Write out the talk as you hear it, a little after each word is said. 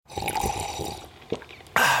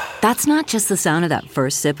That's not just the sound of that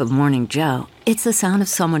first sip of Morning Joe. It's the sound of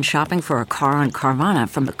someone shopping for a car on Carvana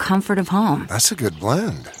from the comfort of home. That's a good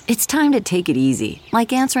blend. It's time to take it easy,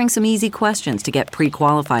 like answering some easy questions to get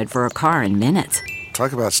pre-qualified for a car in minutes.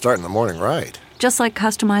 Talk about starting the morning right. Just like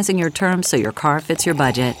customizing your terms so your car fits your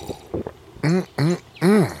budget.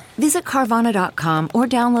 Visit Carvana.com or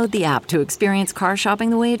download the app to experience car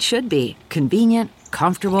shopping the way it should be. Convenient,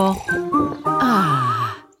 comfortable.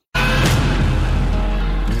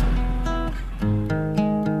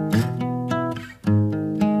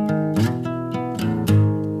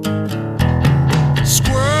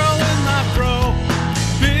 Squirrel in my fro,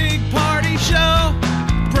 big party show.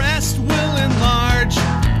 Breast will enlarge,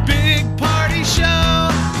 big party show.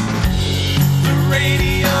 The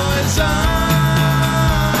radio is on.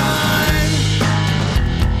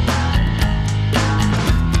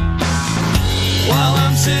 While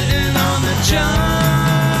I'm sitting on the john.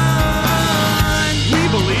 We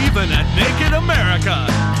believe in a naked America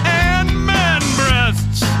and man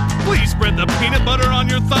breasts. Please spread the peanut butter on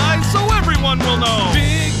your thighs so everyone will know.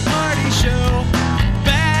 Big party show.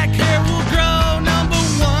 Back hair will grow. Number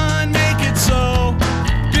one, make it so.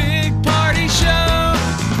 Big party show.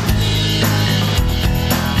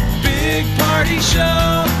 Big party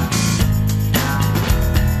show.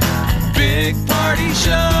 Big party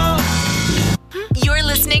show. You're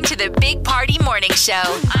listening to the Big Party Morning Show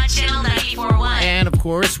on Channel 94.1. And, of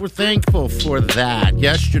course, we're thankful for that.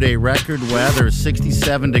 Yesterday, record weather,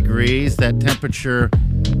 67 degrees. That temperature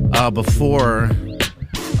before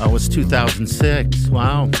was 2006.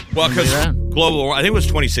 Wow. Well, because global, I think it was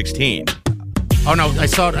 2016. Oh, no, I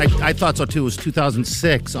saw it. I thought so, too. It was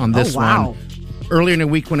 2006 on this one. Earlier in the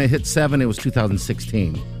week when it hit 7, it was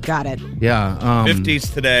 2016. Got it. Yeah.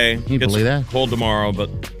 50s today. Can you believe that? Cold tomorrow, but...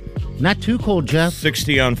 Not too cold, Jeff.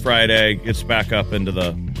 60 on Friday. Gets back up into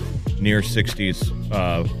the near 60s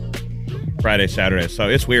Friday, Saturday. So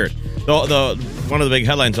it's weird. The one of the big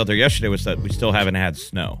headlines out there yesterday was that we still haven't had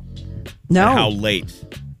snow. No. And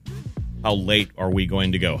how late are we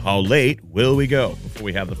going to go? How late will we go before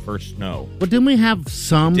we have the first snow? But didn't we have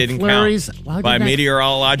some flurries? By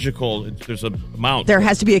meteorological, there's a amount. There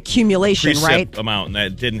has to be accumulation, right? Amount, and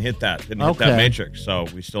that didn't hit that. Didn't hit that matrix. So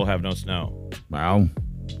we still have no snow. Wow.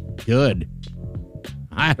 Good.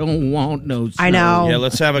 I don't want no snow. I know. Yeah,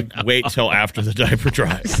 let's wait till after the diaper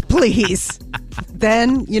dries. Please.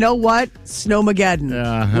 Then, you know what?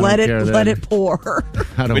 Snowmageddon. Let it pour.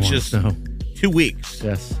 I don't Which want is snow. 2 weeks.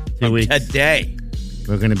 Yes, 2 from weeks. Today.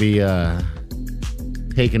 We're going to be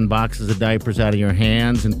taking boxes of diapers out of your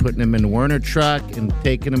hands and putting them in the Werner truck and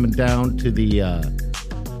taking them down to the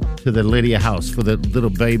Lydia house for the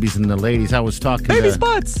little babies and the ladies. I was talking Baby to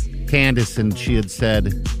spots. Candace, and she had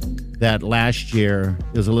said that last year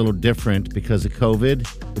it was a little different because of COVID,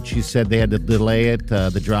 but she said they had to delay it,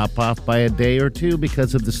 the drop-off by a day or two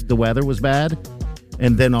because of the weather was bad.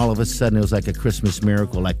 And then all of a sudden it was like a Christmas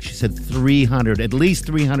miracle. Like she said, at least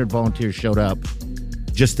 300 volunteers showed up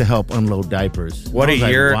just to help unload diapers. What a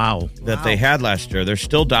year that they had last year. They're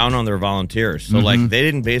still down on their volunteers. So, they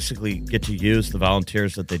didn't basically get to use the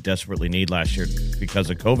volunteers that they desperately need last year because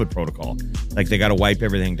of COVID protocol. Like, they got to wipe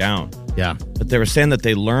everything down. Yeah. But they were saying that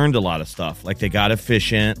they learned a lot of stuff. Like, they got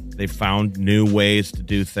efficient. They found new ways to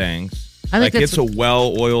do things. I think it's a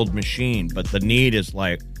well-oiled machine, but the need is,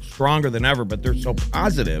 stronger than ever, but they're so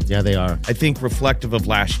positive. Yeah, they are. I think reflective of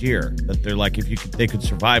last year, that they're like, they could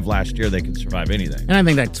survive last year, they could survive anything. And I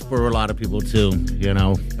think that's for a lot of people too,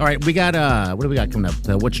 All right, we got what do we got coming up?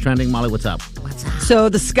 What's trending, Molly? What's up? So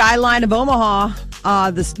the skyline of Omaha,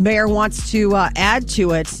 the mayor wants to add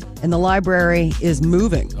to it, and the library is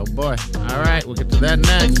moving. Oh boy! All right, we'll get to that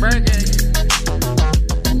next.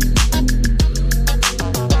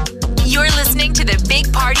 You're listening to the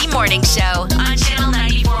Big Party Morning Show on Channel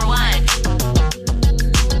 94.1.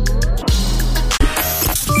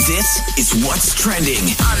 This is what's trending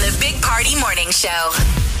on the Big Party Morning Show.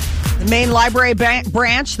 The main library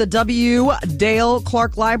branch, the W. Dale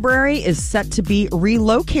Clark Library, is set to be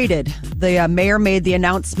relocated. The mayor made the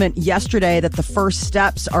announcement yesterday that the first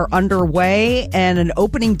steps are underway and an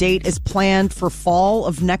opening date is planned for fall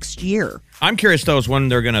of next year. I'm curious, though, is when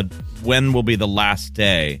will be the last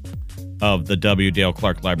day of the W. Dale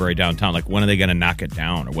Clark Library downtown? Like, when are they going to knock it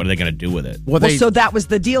down, or what are they going to do with it? Well, so that was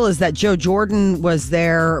the deal, is that Joe Jordan was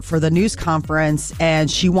there for the news conference, and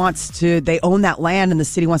they own that land, and the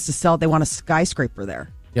city wants to sell it. They want a skyscraper there.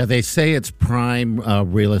 Yeah, they say it's prime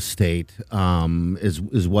real estate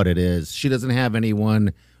is what it is. She doesn't have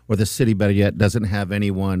anyone, or the city, better yet, doesn't have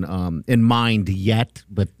anyone in mind yet.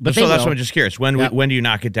 But so that's what I'm just curious. When do you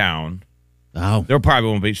knock it down? Oh, they'll probably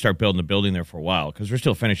won't start building the building there for a while because we're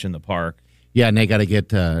still finishing the park. Yeah, and they got to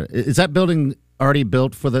get. Is that building already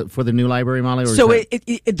built for the new library, Molly? Or So is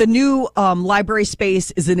that... the new library space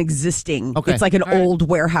is an existing. Okay. It's like an old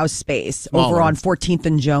warehouse space over Smaller. on 14th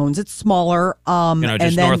and Jones. It's smaller.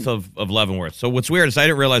 Just north of Leavenworth. So what's weird is I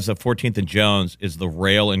didn't realize that 14th and Jones is the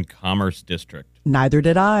Rail and Commerce District. Neither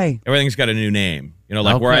did I. Everything's got a new name.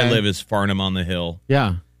 Like where I Okay. live is Farnham on the Hill.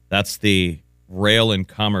 Yeah. That's the Rail and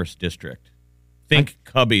Commerce District. Think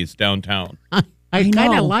Cubbies downtown. I kind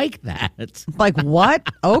know. of like that. Like what?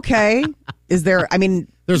 Okay. Is there? I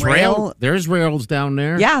mean, There's There's rails down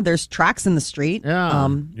there. Yeah, there's tracks in the street. Yeah.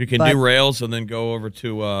 You can but do rails and then go over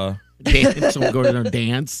to Dance. We'll go to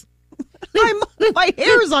dance. my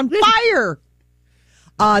hair's on fire.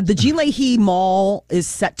 The Jean Leahy Mall is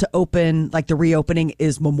set to open. Like the reopening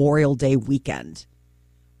is Memorial Day weekend,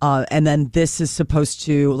 and then this is supposed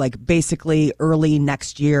to basically early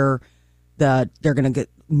next year. They're going to get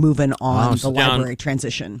moving on the library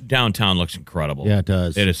transition. Downtown looks incredible. Yeah, it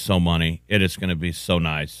does. It is so money. It is going to be so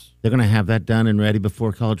nice. They're going to have that done and ready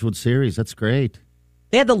before College World Series. That's great.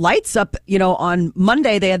 They had the lights up, on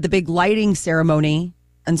Monday. They had the big lighting ceremony.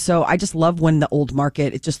 And so I just love when the old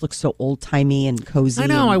market, it just looks so old timey and cozy. I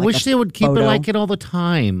know. I wish they would keep it like it all the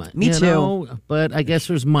time. Me too. But I guess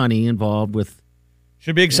there's money involved with.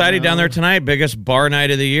 Should be excited down there tonight. Biggest bar night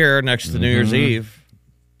of the year next to New Year's Eve.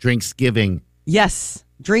 Drinksgiving. Yes.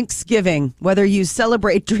 Drinksgiving. Whether you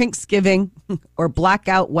celebrate Drinksgiving or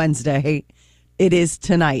Blackout Wednesday, it is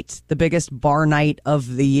tonight. The biggest bar night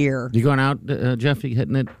of the year. You going out, Jeff? You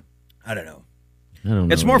hitting it? I don't know. I don't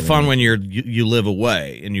know. It's more fun when you live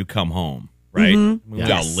away and you come home, right? Mm-hmm. We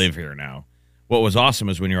all live here now. What was awesome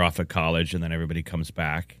is when you're off at college and then everybody comes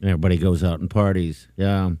back. Everybody goes out and parties.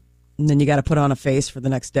 Yeah. And then you got to put on a face for the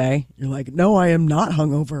next day. You're like, no, I am not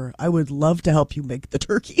hungover. I would love to help you make the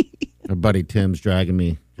turkey. Our buddy Tim's dragging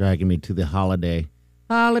me to the holiday.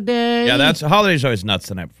 Holiday. Yeah, holiday's always nuts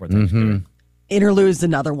the night before Thanksgiving. Interlude's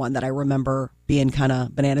another one that I remember being kind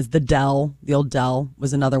of bananas. The old Dell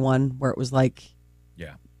was another one where it was like,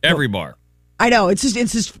 Yeah, every bar. I know it's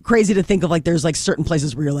just crazy to think of there's certain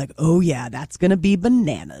places where you're like, oh yeah, that's gonna be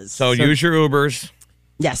bananas. So use your Ubers.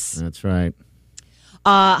 Yes. That's right.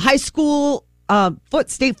 High school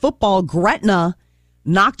state football, Gretna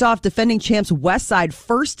knocked off defending champs Westside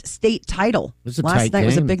first state title. This is a Last tight night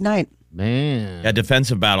was a game. big night. Man. Yeah,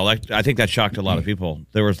 defensive battle. I think that shocked a lot of people.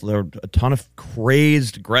 There were a ton of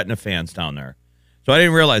crazed Gretna fans down there. So I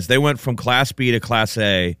didn't realize they went from Class B to Class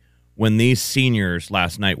A when these seniors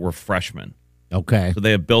last night were freshmen. Okay. So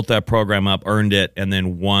they have built that program up, earned it, and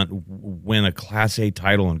then win a Class A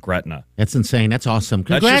title in Gretna. That's insane. That's awesome.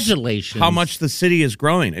 That's just Congratulations. how much the city is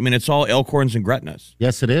growing. I mean, it's all Elkhorns and Gretnas.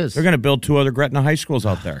 Yes, it is. They're going to build 2 other Gretna high schools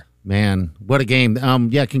out there. Man, what a game.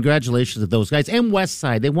 Yeah, congratulations to those guys. And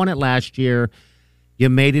Westside, they won it last year. You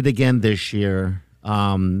made it again this year. They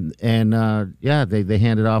handed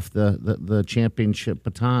off the championship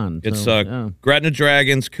baton. It's So, Gretna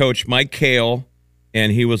Dragons coach Mike Kale,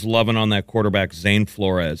 and he was loving on that quarterback Zane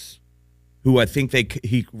Flores, who I think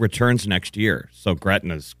he returns next year. So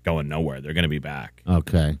Gretna's going nowhere. They're going to be back.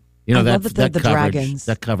 Okay. I love that the coverage, Dragons.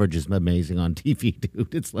 That coverage is amazing on TV,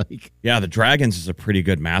 dude. It's like, Yeah, the Dragons is a pretty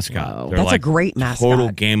good mascot. Wow. They're That's a like great mascot. Total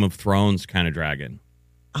Game of Thrones kind of dragon.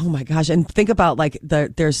 Oh my gosh! And think about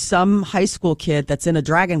there's some high school kid that's in a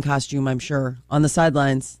dragon costume. I'm sure on the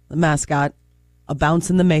sidelines, the mascot, a bounce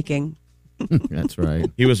in the making. that's right.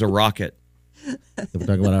 He was a rocket. We're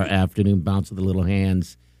talking about our afternoon bounce with the little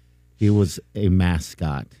hands. He was a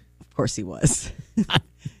mascot. Of course he was.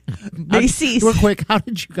 Macy's. Real quick, how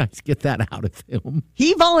did you guys get that out of him?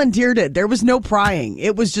 He volunteered it. There was no prying.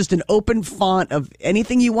 It was just an open font of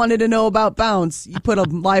anything you wanted to know about Bounce. You put a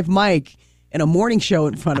live mic and a morning show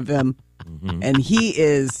in front of him, and he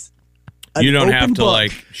is an You don't open have to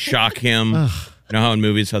book. shock him. You know how in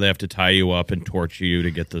movies how they have to tie you up and torture you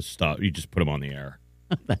to get the stuff. You just put him on the air.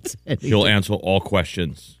 That's it. He'll answer all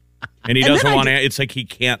questions, and he And doesn't then want to. It's like he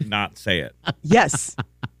can't not say it. Yes.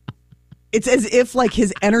 It's as if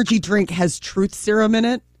his energy drink has truth serum in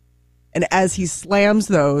it. And as he slams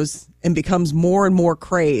those and becomes more and more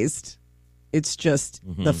crazed, it's just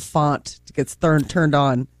the font gets turned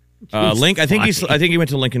on. Link. I think he went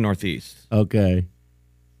to Lincoln Northeast. Okay.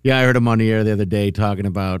 Yeah, I heard him on the air the other day talking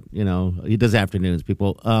about, he does afternoons,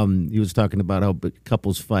 people. He was talking about how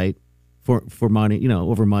couples fight for money,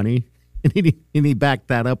 over money. And he backed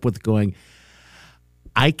that up with going,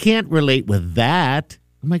 I can't relate with that.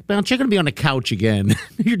 I'm like, Bounce, you're going to be on the couch again.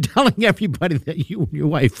 You're telling everybody that you and your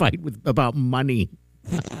wife fight about money.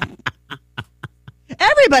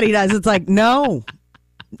 Everybody does. It's like, no,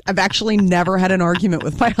 I've actually never had an argument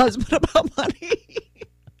with my husband about money.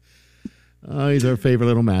 Oh, he's our favorite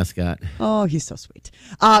little mascot. Oh, he's so sweet.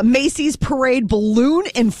 Macy's parade balloon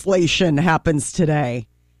inflation happens today.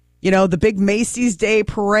 You know, the big Macy's Day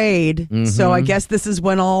parade. So I guess this is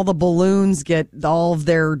when all the balloons get all of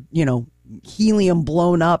their, helium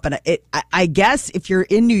blown up. And I guess if you're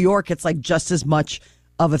in New York, it's like just as much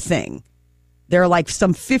of a thing. There are like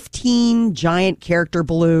some 15 giant character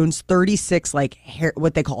balloons, 36 like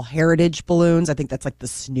what they call heritage balloons. I think that's like the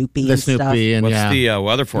Snoopy and stuff. And What's the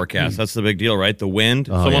weather forecast? That's the big deal, right? The wind.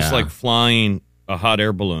 It's almost like flying a hot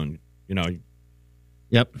air balloon.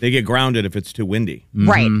 Yep. They get grounded if it's too windy.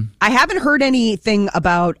 Right. I haven't heard anything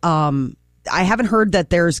about, I haven't heard that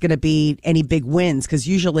there's going to be any big winds because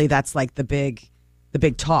usually that's like the big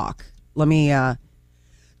talk. Let me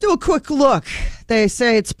do a quick look. They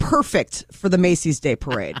say it's perfect for the Macy's Day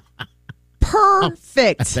Parade.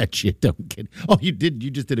 Perfect. I bet you don't get. Oh, you did. You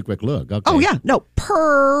just did a quick look. Okay. Oh, yeah. No,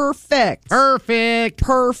 perfect.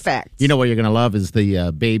 Perfect. You know what you're going to love is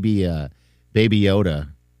the baby Yoda.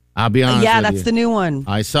 I'll be honest yeah, with that's you. the new one.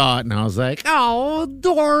 I saw it and I was like, oh,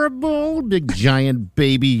 adorable. Big giant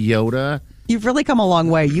baby Yoda. You've really come a long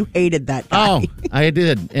way. You hated that guy. Oh, I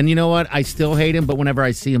did. And you know what? I still hate him, but whenever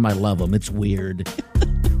I see him, I love him. It's weird.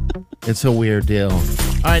 It's a weird deal. All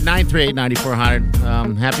right,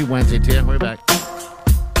 938-9400. Happy Wednesday to you. We're back.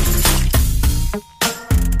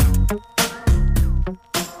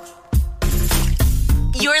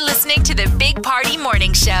 You're listening to the Big Party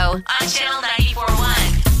Morning Show on Channel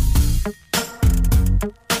 94.1.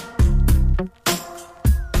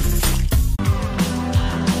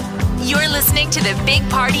 You're listening to the Big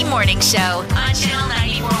Party Morning Show on Channel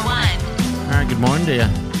 94.1. All right, good morning to you.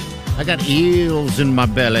 I got eels in my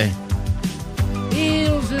belly.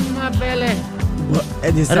 Eels in my belly.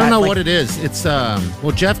 I don't know what it is. It's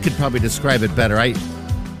well, Jeff could probably describe it better.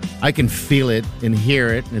 I can feel it and hear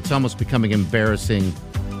it, and it's almost becoming embarrassing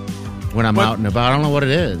when I'm out and about. I don't know what it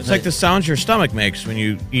is. It's like the sounds your stomach makes when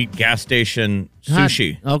you eat gas station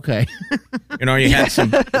sushi. Okay.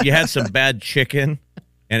 You had some bad chicken,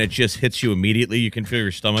 and it just hits you immediately. You can feel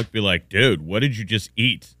your stomach be like, dude, what did you just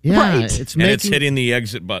eat? Yeah, right. It's hitting the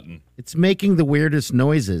exit button. It's making the weirdest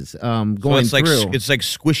noises going so it's through. It's like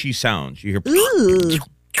squishy sounds. You hear,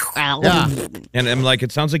 Yeah. and I'm like,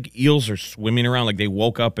 it sounds like eels are swimming around, like they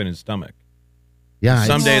woke up in his stomach. Yeah.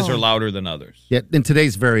 Some days are louder than others. Yeah, and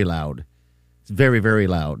today's very loud. It's very, very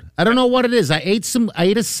loud. I don't know what it is. I ate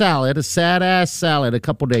a salad, a sad-ass salad, a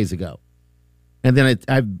couple days ago. And then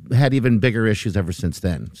I've had even bigger issues ever since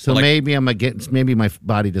then. So maybe maybe my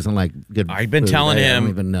body doesn't like good I've been food. telling I him. don't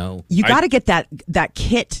even know. You got to get that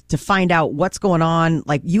kit to find out what's going on.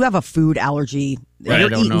 Like you have a food allergy. Right. You're I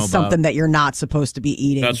don't eating know about- something that you're not supposed to be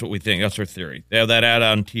eating. That's what we think. That's our theory. They have that ad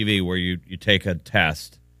on TV where you take a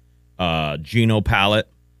test, Genopalette,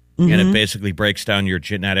 and it basically breaks down your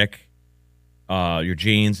genetic, your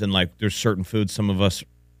genes, and like there's certain foods some of us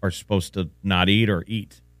are supposed to not eat or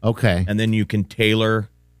eat. Okay. And then you can tailor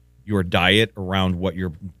your diet around what your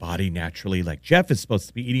body naturally like. Jeff is supposed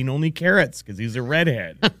to be eating only carrots because he's a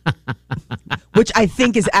redhead. Which I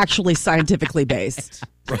think is actually scientifically based.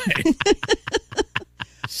 Right.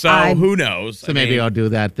 So who knows? So maybe I'll do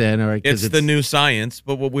that then. Or it's the new science.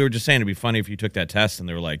 But what we were just saying, it'd be funny if you took that test and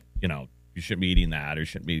they were like, you shouldn't be eating that or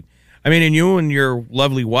shouldn't be. I mean, and you and your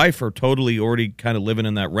lovely wife are totally already kind of living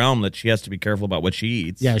in that realm that she has to be careful about what she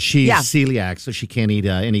eats. Yeah, she's celiac, so she can't eat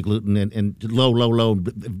any gluten and low,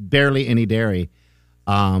 barely any dairy.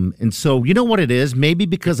 And so you know what it is? Maybe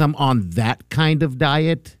because I'm on that kind of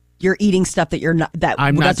diet. You're eating stuff that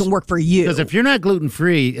doesn't work for you. Because if you're not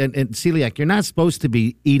gluten-free and celiac, you're not supposed to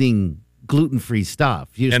be eating gluten-free stuff.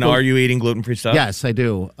 Are you eating gluten-free stuff? Yes, I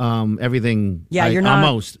do. Everything. Yeah, you're not.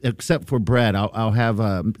 Almost, except for bread. I'll have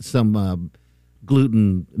some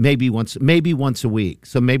gluten maybe once a week.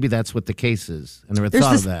 So maybe that's what the case is. I never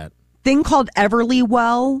thought of that. Thing called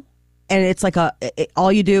Everlywell, and it's like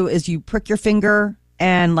all you do is you prick your finger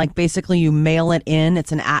and like basically you mail it in.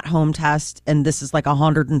 It's an at-home test, and this is like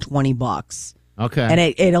 $120. Okay. And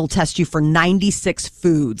it'll test you for 96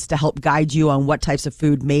 foods to help guide you on what types of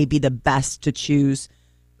food may be the best to choose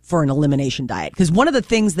for an elimination diet. Because one of the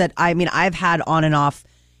things that, I've had on and off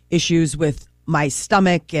issues with my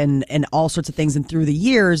stomach and all sorts of things. And through the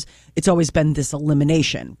years, it's always been this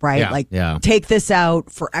elimination, right? Take this out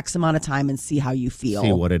for X amount of time and see how you feel.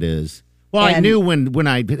 See what it is. Well, I knew when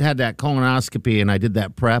I had that colonoscopy and I did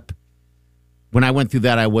that prep, when I went through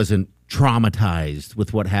that, I wasn't traumatized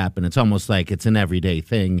with what happened. It's almost like it's an everyday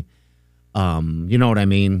thing. You know what I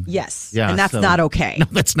mean? Yes. Yeah, and that's not okay. No,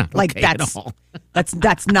 that's not okay at all.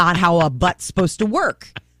 That's not how a butt's supposed to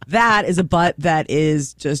work. That is a butt that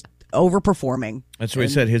is just overperforming. That's what he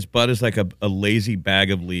said. His butt is like a lazy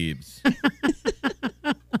bag of leaves.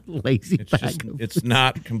 Lazy It's bag. just, it's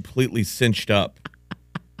not completely cinched up.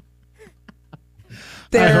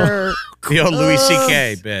 They're The old Louis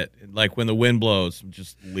C.K. bit, like when the wind blows,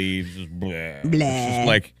 just leaves, just blah. It's just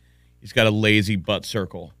like he's got a lazy butt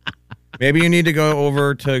circle. Maybe you need to go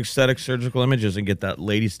over to Aesthetic Surgical Images and get that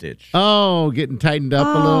lady stitch. Oh, getting tightened up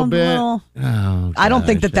a little bit. no. Oh, I don't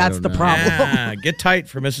think gosh, that's I the don't know. problem. Ah, get tight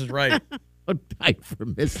for Mrs. Wright. Tight for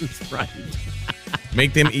Mrs. Wright.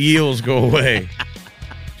 Make them eels go away.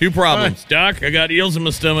 2 problems. Doc, I got eels in my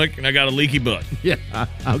stomach and I got a leaky butt. Yeah,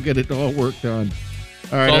 I'll get it all worked on.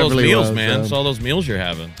 All right, It's all those Everly meals, Rose, man. It's all those meals you're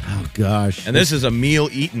having. Oh, gosh. And this is a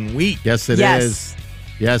meal-eating week. Yes, it is. Yes.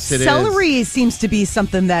 Yes, it is. Celery seems to be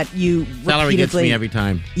something that you Celery gets repeatedly. me every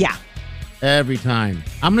time. Yeah, Every time.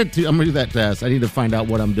 I'm gonna do that test. I need to find out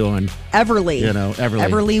what I'm doing. Everly. Everly.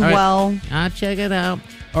 Everly All right. well. I'll check it out.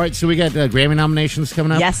 All right, so we got Grammy nominations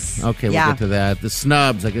coming up? Yes. Okay, we'll Yeah. get to that. The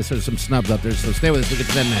snubs. I guess there's some snubs out there, so stay with us. We'll get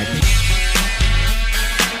to that next.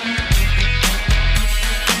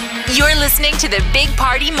 You're listening to the Big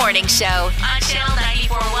Party Morning Show on Channel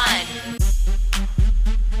 94.1.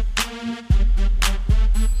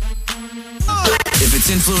 If it's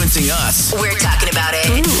influencing us, We're talking about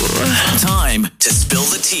it. time to spill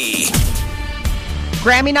the tea.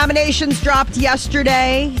 Grammy nominations dropped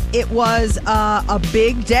yesterday. It was a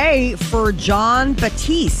big day for Jon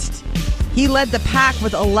Batiste. He led the pack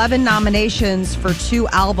with 11 nominations for 2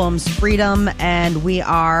 albums, Freedom and We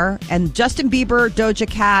Are. And Justin Bieber, Doja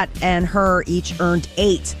Cat, and Her each earned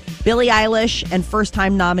 8. Billie Eilish and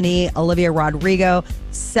first-time nominee Olivia Rodrigo,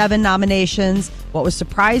 7 nominations. What was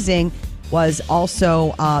surprising was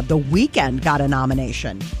also The Weeknd got a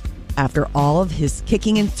nomination. After all of his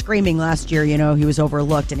kicking and screaming last year, he was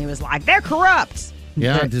overlooked and he was like, they're corrupt.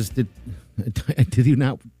 Yeah, did you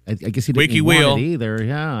not? I guess he didn't Squeaky want wheel. it either.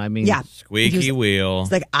 Yeah, I mean, Yeah. Squeaky wheel.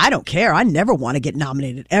 It's like, I don't care. I never want to get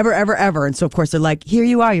nominated. Ever, ever, ever. And so, of course, they're like, here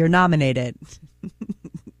you are. You're nominated.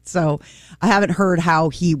 So I haven't heard how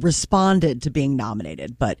he responded to being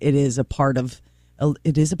nominated, but it is a part of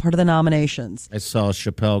the nominations. I saw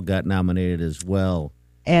Chappelle got nominated as well.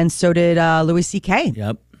 And so did Louis C.K.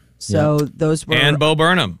 Yep. So those were... And Bo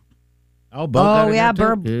Burnham. Oh, Bo got in yeah,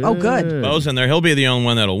 there, Burb. too? Oh, good. Bo's in there. He'll be the only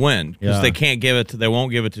one that'll win because Yeah. they can't give it. They won't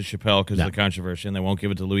give it to Chappelle because No. of the controversy, and they won't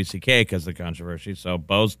give it to Louis C.K. because of the controversy. So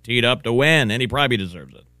Bo's teed up to win, and he probably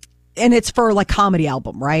deserves it. And it's for like comedy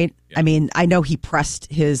album, right? Yeah. I mean, I know he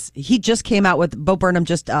just came out with, Bo Burnham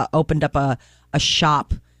just opened up a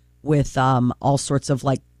shop with all sorts of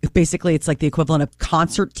like, basically it's like the equivalent of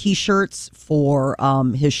concert t-shirts for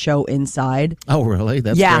his show Inside. Oh, really?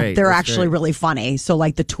 That's yeah, great. they're That's actually great. really funny. So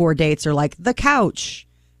like the tour dates are like the couch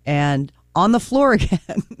and on the floor again.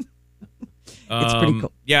 It's pretty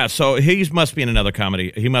cool. Yeah, so he must be in another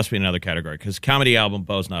comedy. He must be in another category because comedy album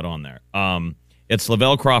Bo's not on there. It's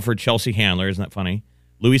Lavelle Crawford, Chelsea Handler, isn't that funny?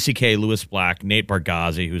 Louis C.K., Louis Black, Nate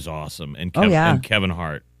Bargatze, who's awesome, and Kevin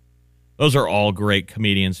Hart. Those are all great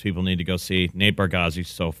comedians people need to go see. Nate Bargatze's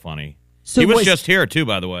so funny. So he was was- just here, too,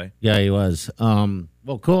 by the way. Yeah, he was.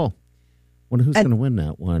 Well, cool. Wonder who's going to win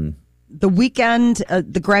that one. The Weeknd,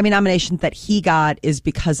 the Grammy nomination that he got is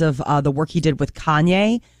because of the work he did with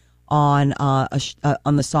Kanye on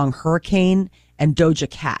the song Hurricane and Doja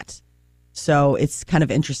Cat. So it's kind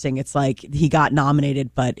of interesting. It's like he got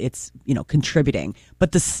nominated, but it's, contributing.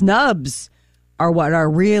 But the snubs are what are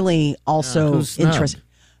really also who's snubbed? interesting.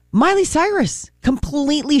 Miley Cyrus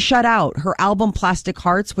completely shut out her album Plastic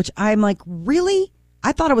Hearts, which I'm like, really?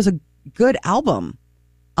 I thought it was a good album.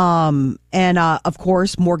 And of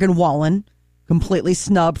course, Morgan Wallen completely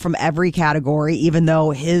snubbed from every category, even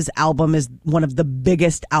though his album is one of the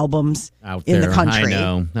biggest albums Out in there. the country.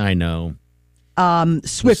 I know.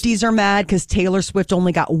 Swifties are mad because Taylor Swift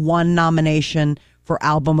only got 1 nomination for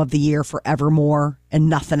Album of the Year for Evermore and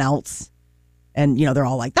nothing else. And, they're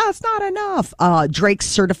all like, that's not enough. Drake's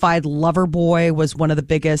Certified Lover Boy was one of the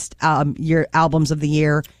biggest albums of the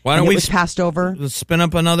year. Why don't and it we was passed over? Let's spin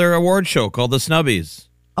up another award show called the Snubbies.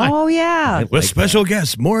 Oh, yeah. With special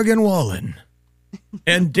guest Morgan Wallen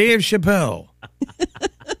and Dave Chappelle.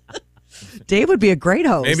 Dave would be a great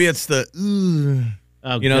host. Maybe it's the,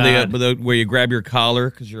 Oh, the where you grab your collar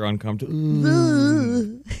because you're uncomfortable.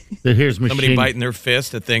 Here's Somebody biting their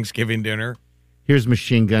fist at Thanksgiving dinner. Here's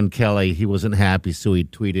Machine Gun Kelly. He wasn't happy, so he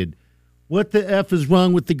tweeted, "What the F is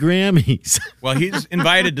wrong with the Grammys?" Well, he's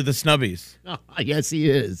invited to the Snubbies. Oh, yes, he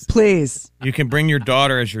is. Please. You can bring your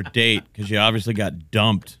daughter as your date because you obviously got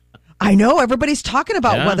dumped. I know everybody's talking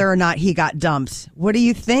about Yeah. whether or not he got dumped. What do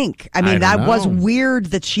you think? I mean, I that don't was know. weird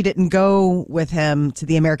that she didn't go with him to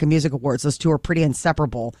the American Music Awards. Those two are pretty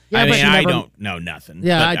inseparable. I but mean, she I never- don't know nothing.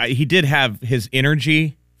 Yeah, But he did have his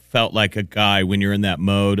energy. Felt like a guy when you're in that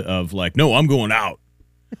mode of like, no, I'm going out.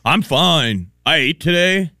 I'm fine. I ate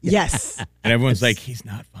today, Yes. and everyone's like, he's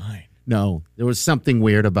not fine. No, there was something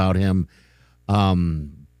weird about him.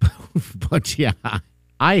 But yeah,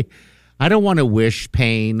 I don't want to wish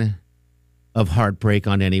pain of heartbreak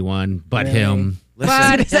on anyone but him.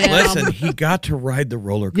 Listen, he got to ride the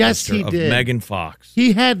roller coaster Yes, he of did. Megan Fox.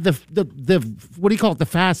 He had the what do you call it? The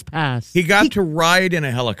fast pass. He got to ride in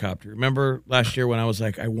a helicopter. Remember last year when I was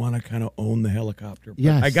like, I want to kind of own the helicopter? But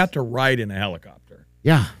Yes. I got to ride in a helicopter.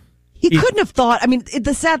 Yeah. He couldn't have thought. I mean,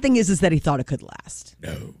 the sad thing is that he thought it could last.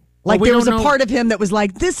 No. Like we there was a don't know- part of him that was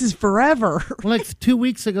like, this is forever. Well, like 2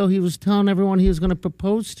 weeks ago, he was telling everyone he was going to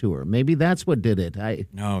propose to her. Maybe that's what did it.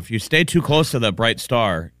 No, if you stay too close to that bright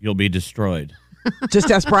star, you'll be destroyed. Just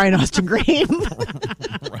ask Brian Austin Green.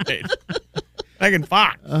 Right. Megan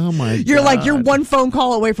Fox. Oh my! You're like, you're one phone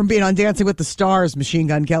call away from being on Dancing with the Stars, Machine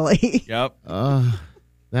Gun Kelly. Yep.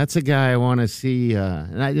 That's a guy I want to see,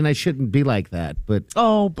 and I shouldn't be like that, but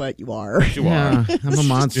Oh, but you are. You yeah, are. I'm a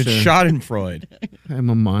monster. It's Schadenfreude. I'm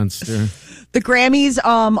a monster. The Grammys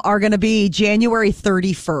are going to be January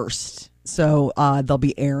 31st. So they'll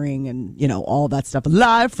be airing and, all that stuff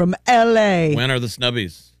live from L.A. When are the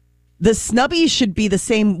snubbies? The snubbies should be the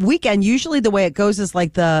same weekend. Usually the way it goes is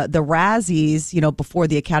like the Razzies, before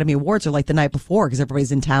the Academy Awards are like the night before because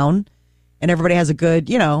everybody's in town and everybody has a good,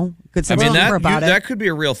 good sense of humor about it. that could be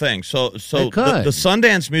a real thing. So It the could.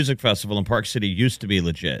 Sundance Music Festival in Park City used to be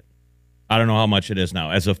legit. I don't know how much it is now.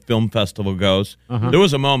 As a film festival goes, there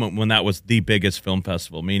was a moment when that was the biggest film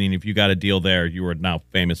festival, meaning if you got a deal there, you were now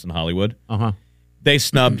famous in Hollywood. They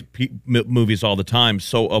snubbed movies all the time.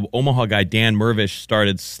 So an Omaha guy, Dan Mervish,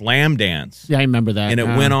 started Slam Dance. Yeah, I remember that. And it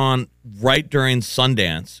went on right during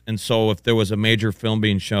Sundance. And so if there was a major film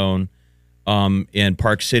being shown in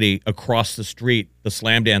Park City, across the street, the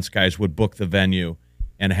Slam Dance guys would book the venue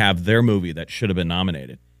and have their movie that should have been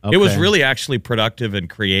nominated. It was Okay. really actually productive and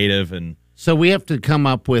creative. And So we have to come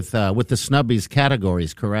up with the snubbies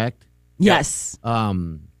categories, correct? Yes.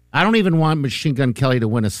 I don't even want Machine Gun Kelly to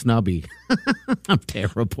win a snubby. I'm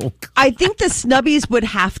terrible. I think the snubbies would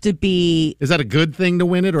have to be Is that a good thing to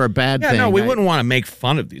win it or a bad yeah, thing? no, we wouldn't want to make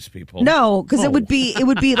fun of these people. no, because it would be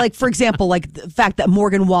like, for example, like the fact that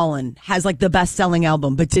Morgan Wallen has like the best-selling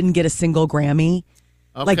album but didn't get a single Grammy.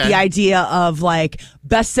 Like Okay. the idea of like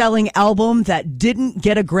best-selling album that didn't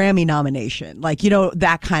get a Grammy nomination, like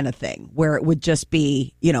that kind of thing, where it would just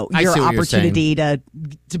be I see your what you're opportunity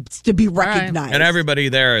to be recognized. And everybody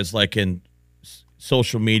there is like in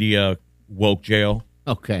social media woke jail.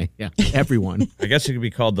 Okay, yeah, everyone. I guess it could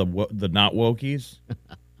be called the not wokies.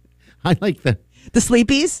 I like the. The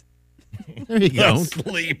Sleepies. There you go.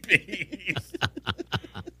 Sleepy.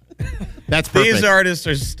 That's perfect. These artists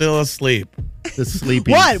are still asleep. The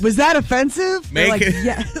sleepy. What was that offensive? They're like, Making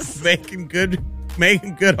yes.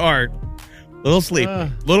 making good art. Little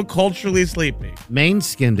sleepy. Little culturally sleepy. Main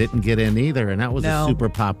Skin didn't get in either, and that was No. a super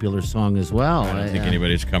popular song as well. I don't think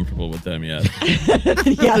anybody's comfortable with them yet.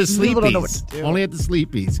 Yeah, the people don't know what Sleepies. to do. Only at the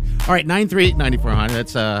Sleepies. All right, 938-9400.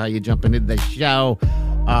 That's how you jump into the show.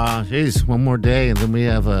 Geez, one more day, and then we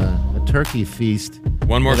have a turkey feast.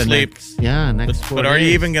 One more for the sleep. Next 4 But are you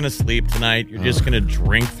days. even going to sleep tonight? You're just going to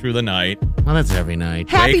drink through the night. Well, that's every night.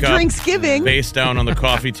 Happy Wake up, Drinksgiving. Face down on the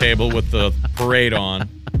coffee table with the parade on.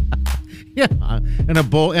 Yeah, and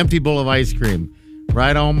a empty bowl of ice cream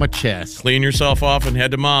right on my chest. Clean yourself off and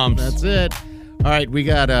head to mom's. That's it. All right, we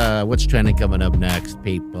got what's trending coming up next,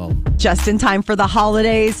 people. Just in time for the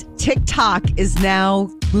holidays, TikTok is now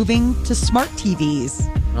moving to smart TVs.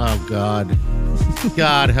 Oh, God.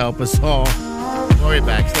 God help us all. We'll be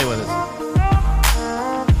back. Stay with us.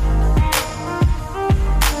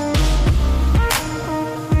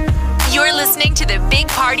 You're listening to the Big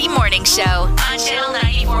Party Morning Show on Channel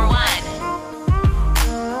 94.1.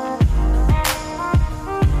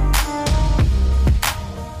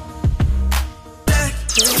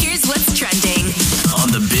 Here's what's trending.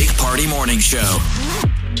 On the Big Party Morning Show.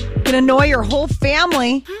 Can annoy your whole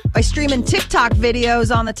family by streaming TikTok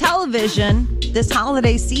videos on the television this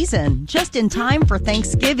holiday season. Just in time for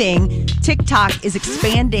Thanksgiving, TikTok is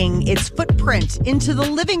expanding its footprint into the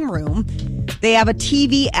living room. They have a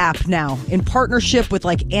TV app now in partnership with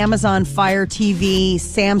like Amazon Fire TV,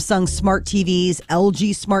 Samsung Smart TVs,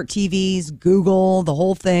 LG Smart TVs, Google, the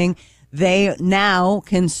whole thing. They now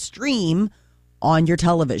can stream on your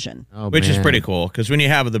television. Oh, Which is man. pretty cool because when you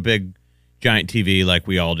have the big giant TV like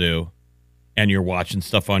we all do, and you're watching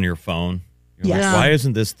stuff on your phone. You're Yes. like, why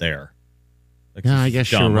isn't this there? Like, Yeah, this I is guess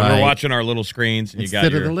dumb. you're When right. We're watching our little screens, and Instead you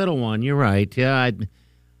got of the little one, you're right. Yeah,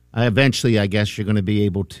 I eventually, I guess you're going to be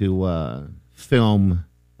able to film.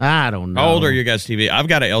 I don't know. How old are your guys' TV? I've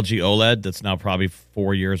got an LG OLED that's now probably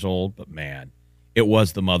 4 years old, but man, it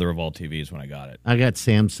was the mother of all TVs when I got it. I got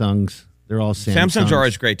Samsungs. They're all Samsungs. Samsungs are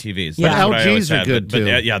always great TVs. Yeah. That's what I always LGs are had, good, but, too.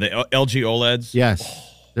 yeah, the LG OLEDs.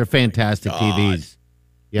 Yes, they're fantastic TVs.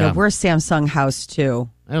 Yeah, We're a Samsung house too.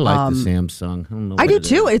 I like the Samsung. I don't know. I what do it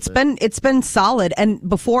too. is, but- It's been solid. And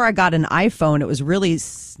before I got an iPhone, it was really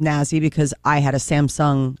snazzy because I had a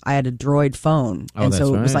Samsung. I had a Droid phone, Oh, and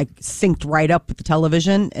so that's it was right. like synced right up with the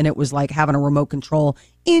television, and it was like having a remote control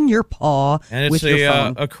in your paw And it's with your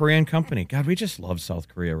phone. a Korean company. God, we just love South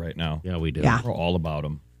Korea right now. Yeah, we do. Yeah. We're all about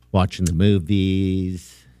them. Watching the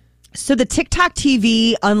movies. So the TikTok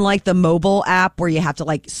TV, unlike the mobile app where you have to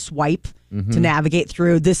like swipe to navigate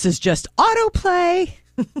through, this is just autoplay.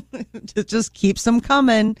 It just keeps them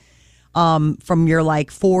coming from your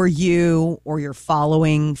like For You or your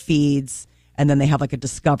following feeds. And then they have like a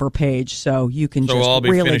Discover page. So you can So just we'll all be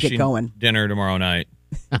really finishing get going. dinner tomorrow night.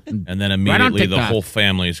 And then on immediately the TikTok. whole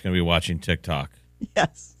family is going to be watching TikTok.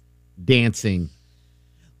 Yes. Dancing.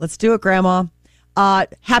 Let's do it, Grandma.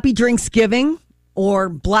 Happy Drinksgiving or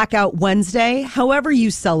Blackout Wednesday. However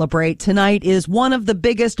you celebrate, tonight is one of the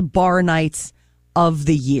biggest bar nights of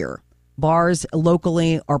the year. Bars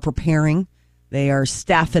locally are preparing. They are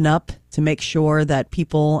staffing up to make sure that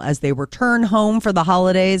people, as they return home for the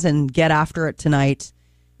holidays and get after it tonight,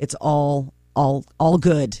 it's all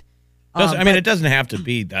good. It doesn't have to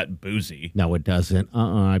be that boozy. No, it doesn't.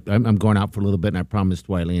 I'm going out for a little bit, and I promised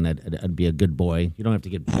Wileen I'd be a good boy. You don't have to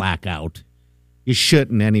get blackout. You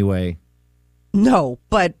shouldn't anyway. No,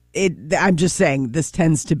 but I'm just saying this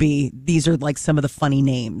tends to be, these are like some of the funny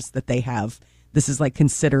names that they have. This is like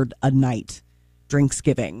considered a night,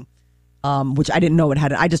 Drinksgiving, which I didn't know it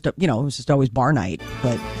had. I just, it was just always bar night.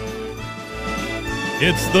 But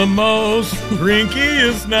It's the most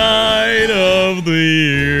drinkiest night of the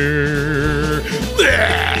year.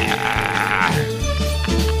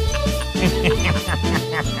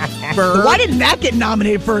 why didn't that get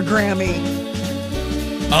nominated for a Grammy?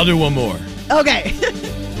 I'll do one more. Okay.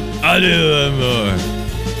 I'll do one more.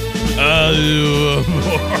 I'll do one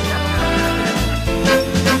more.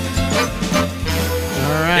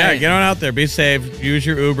 All right. Yeah, get on out there. Be safe. Use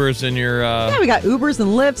your Ubers and your... Yeah, we got Ubers and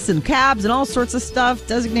Lyfts and cabs and all sorts of stuff.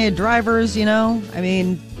 Designated drivers, I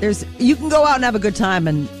mean, you can go out and have a good time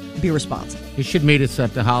and be responsible. You should meet us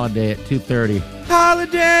at the Holiday at 2:30.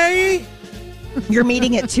 Holiday! You're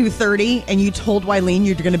meeting at 2:30 and you told Wileen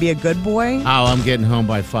you're going to be a good boy? Oh, I'm getting home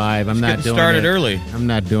by 5. I'm not getting doing started it. early. I'm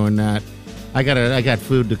not doing that. I got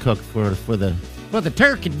food to cook for the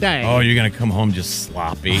turkey day. Oh, you're going to come home just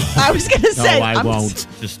sloppy. I was going to no, say. I won't.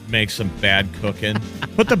 Just make some bad cooking.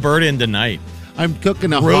 Put the bird in tonight. I'm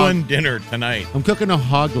cooking a Ruin hog. dinner tonight. I'm cooking a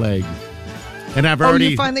hog leg, and I've you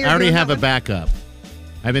already finally are I already doing have that a backup.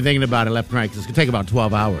 I've been thinking about it left and right because it's gonna take about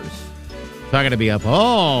 12 hours, so I got to be up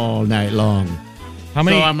all night long. How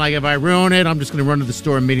many? So I'm like, if I ruin it, I'm just gonna run to the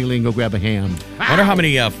store immediately and go grab a ham. I wonder how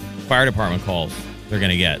many fire department calls they're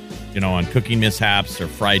going to get, on cooking mishaps or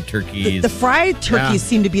fried turkeys. The fried turkeys Yeah.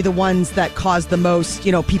 seem to be the ones that cause the most.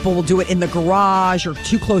 People will do it in the garage or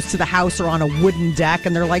too close to the house or on a wooden deck,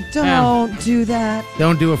 and they're like, "Don't do that."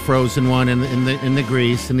 Don't do a frozen one in the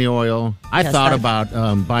grease and the oil. I Yes, thought that-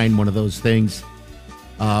 about buying one of those things,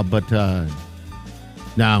 but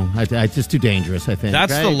no, it's just too dangerous. I think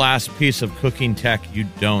That's right? the last piece of cooking tech you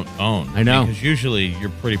don't own. I know. Because usually you're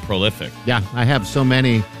pretty prolific. Yeah, I have so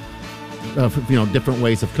many, different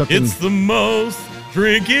ways of cooking. It's the most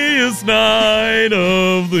drinkiest night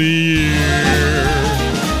of the year.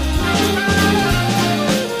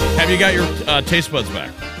 Have you got your taste buds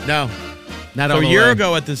back? No, not So all a the year way.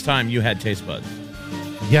 ago at this time, you had taste buds.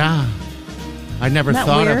 Yeah, I never Isn't that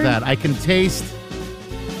thought weird? of that. I can taste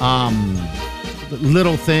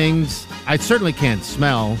little things. I certainly can't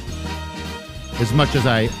smell as much as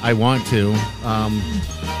I want to.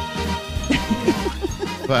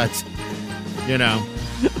 But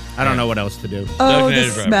I don't know what else to do. Oh, the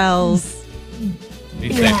Designated driver. smells.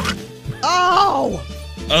 Be safe. Oh,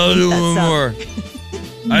 I'll do That one sucks. more.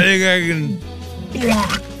 I think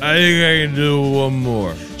I can do one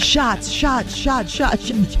more. shots.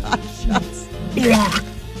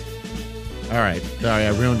 All right, sorry, I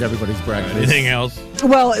ruined everybody's breakfast. Anything else?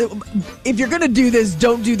 Well, if you're going to do this,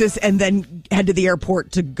 don't do this and then head to the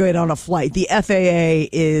airport to get on a flight. The FAA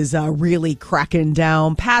is really cracking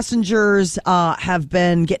down. Passengers have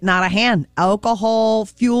been getting out of hand.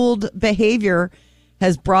 Alcohol-fueled behavior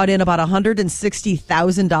has brought in about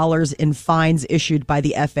 $160,000 in fines issued by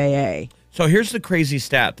the FAA. So here's the crazy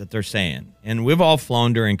stat that they're saying, and we've all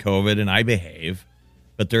flown during COVID, and I behave,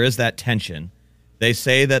 but there is that tension. They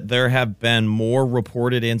say that there have been more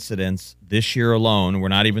reported incidents this year alone, we're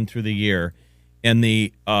not even through the year, in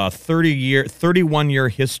the 31-year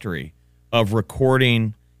history of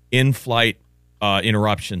recording in-flight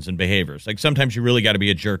interruptions and behaviors. Like sometimes you really got to be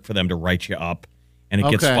a jerk for them to write you up, and it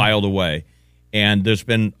gets filed away. And there's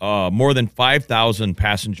been more than 5,000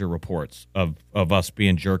 passenger reports of us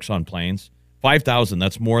being jerks on planes. 5,000.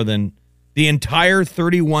 That's more than the entire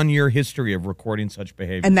 31-year history of recording such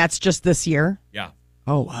behavior. And that's just this year? Yeah.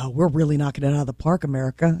 Oh, wow. We're really knocking it out of the park,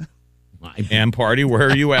 America. And Party, where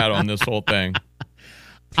are you at on this whole thing?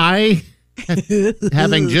 I,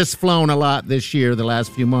 having just flown a lot this year, the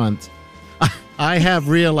last few months, I have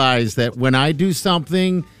realized that when I do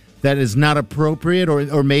something that is not appropriate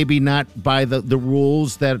or maybe not by the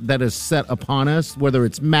rules that is set upon us, whether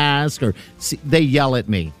it's mask or they yell at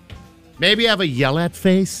me. Maybe I have a yell at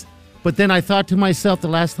face, but then I thought to myself the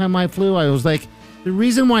last time I flew, I was like, the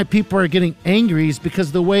reason why people are getting angry is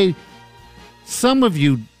because the way some of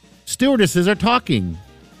you stewardesses are talking.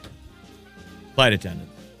 Flight attendant.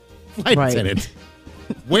 Flight attendant.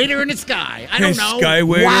 Waiter in the sky. I don't know. Sky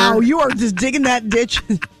waiter. Wow, you are just digging that ditch.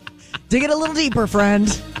 Dig it a little deeper, friend.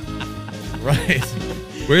 Right.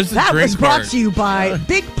 Where's the That drink was brought cart? to you by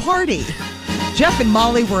Big Party. Jeff and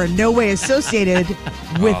Molly were in no way associated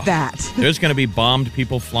with that. There's going to be bombed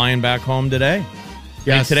people flying back home today.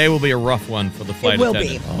 Yes. And today will be a rough one for the flight It will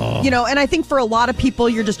attendant. be. You know, and I think for a lot of people,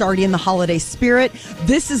 you're just already in the holiday spirit.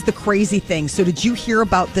 This is the crazy thing. So did you hear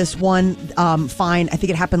about this one fine? I think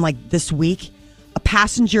it happened like this week. A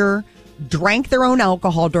passenger drank their own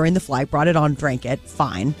alcohol during the flight, brought it on, drank it,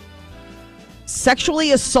 fine.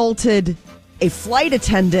 Sexually assaulted a flight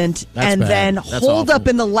attendant and bad. then That's holed awful. up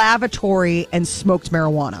in the lavatory and smoked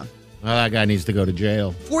marijuana. Well, that guy needs to go to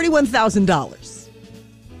jail. $41,000.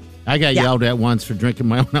 I got Yeah. yelled at once for drinking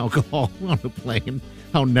my own alcohol on a plane.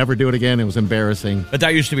 I'll never do it again. It was embarrassing. But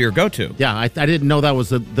that used to be your go-to. Yeah, I didn't know that was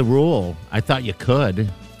the rule. I thought you could.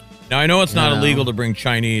 Now, I know it's not No. illegal to bring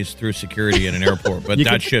Chinese through security in an airport, but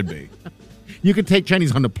that should be. You can take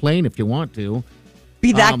Chinese on the plane if you want to.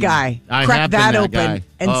 Be that guy. I Crack have been that that open. guy.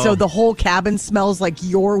 And Oh. so the whole cabin smells like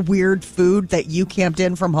your weird food that you camped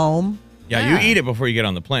in from home. Yeah, you eat it before you get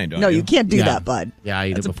on the plane, don't No, you? you can't do Yeah. that, bud. Yeah, I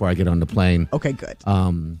eat it before I get on the plane. Okay, good.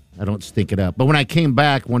 I don't stink it up. But when I came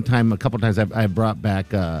back one time, a couple times, I brought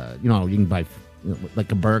back, you can buy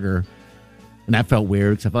like a burger. And that felt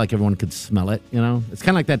weird because I felt like everyone could smell it, you know? It's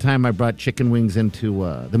kind of like that time I brought chicken wings into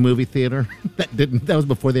the movie theater. That was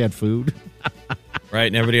before they had food. Right,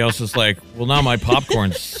 and everybody else is like, well, now my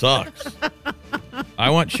popcorn sucks. I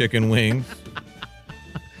want chicken wings.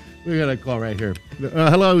 We got a call right here.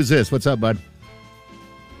 Hello, who's this? What's up, bud?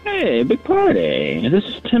 Hey, big party. This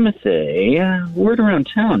is Timothy. Word around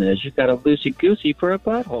town is you got a loosey-goosey for a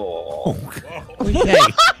butthole.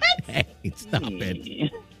 Hey, stop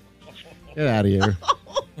it. Get out of here.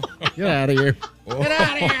 Get out of here. Get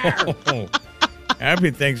out of here.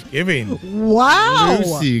 Happy Thanksgiving. Wow.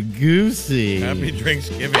 Goosey, goosey. Happy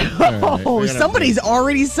Drinksgiving. Oh, somebody's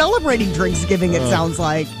already celebrating Drinksgiving, it sounds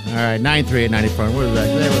like. All right, 938-94. What is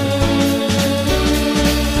that?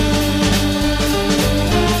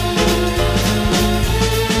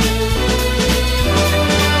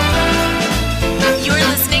 You're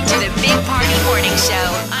listening to the Big Party Morning Show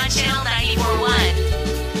on Channel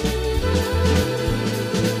 94.1.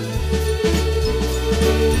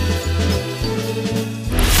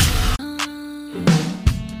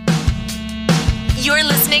 You're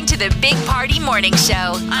listening to the Big Party Morning Show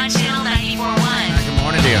on Channel 94.1. Good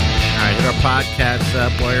morning to you. All right, hit our podcast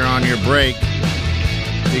up while you're on your break.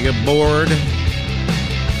 If you get bored,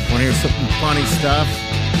 want to hear some funny stuff?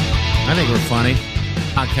 I think we're funny.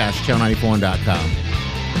 Podcast, channel94.com.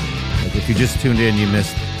 Like if you just tuned in, you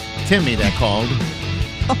missed Timmy that called.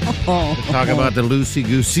 Talk about the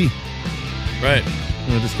loosey-goosey. Right.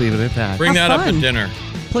 We'll just leave it at that. Bring Have that up fun. at dinner.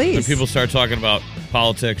 Please. When people start talking about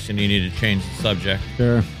politics and you need to change the subject.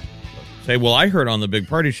 Sure. Say, well, I heard on the Big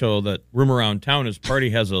Party Show that rumor around town is Party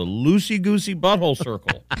has a loosey-goosey butthole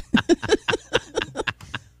circle.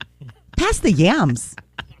 Pass the yams.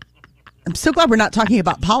 I'm so glad we're not talking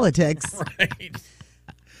about politics. Right.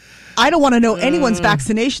 I don't want to know anyone's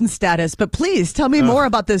vaccination status, but please tell me more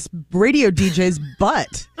about this radio DJ's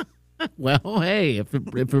butt. Well, hey, if it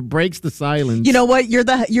breaks the silence. You know what? You're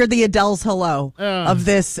the Adele's hello of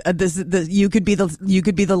this. You could be the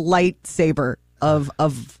lightsaber of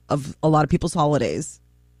a lot of people's holidays.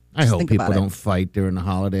 I hope think people about it. don't fight during the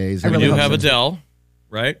holidays. I We really do hope have so. Adele.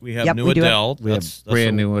 right? We have Yep, new we do Adele. We have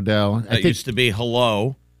brand new Adele. That used to be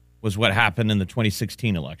Hello, was what happened in the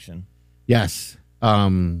 2016 election. Yes.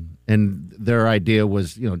 And their idea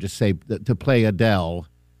was, just say to play Adele,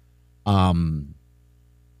 and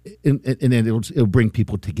it'll bring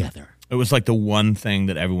people together. It was like the one thing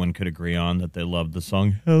that everyone could agree on, that they loved the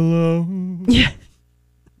song Hello. Yeah.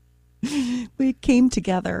 We came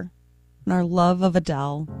together in our love of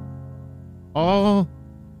Adele. All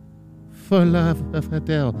for love of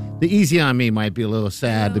Adele. The Easy on Me might be a little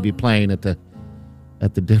sad to be playing at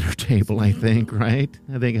the dinner table, I think, right?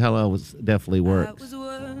 I think Hello definitely works.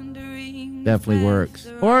 Definitely works.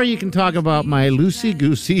 Or you can talk about my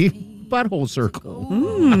loosey-goosey butthole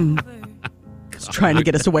circle. Just trying to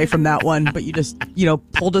get us away from that one, but you just,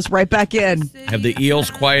 pulled us right back in. Have the eels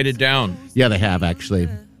quieted down? Yeah, they have, actually.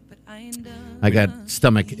 I got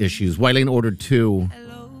stomach issues. Wileen ordered 2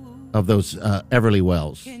 of those Everly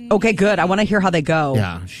Wells. Okay, good. I want to hear how they go.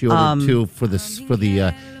 Yeah, she ordered 2 for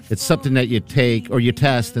the. It's something that you take or you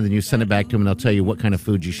test, and then you send it back to them, and they'll tell you what kind of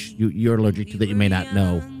food you're allergic to that you may not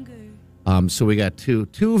know. So we got 2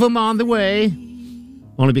 of them on the way,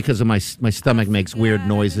 only because of my stomach makes weird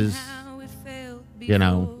noises, and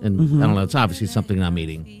I don't know. It's obviously something I'm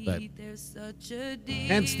eating, but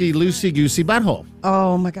hence the loosey-goosey butthole.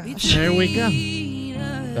 Oh, my gosh. There we go.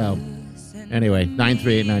 So, anyway,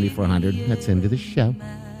 938-9400. That's into the show.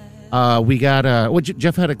 We got,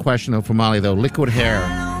 Jeff had a question for Molly, though. Liquid hair.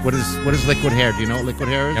 What is liquid hair? Do you know what liquid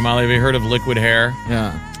hair is? Yeah, Molly, have you heard of liquid hair?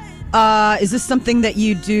 Yeah. Is this something that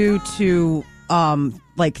you do to,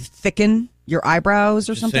 thicken your eyebrows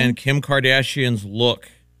or something? Saying Kim Kardashian's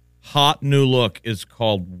hot new look is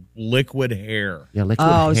called liquid hair. Yeah,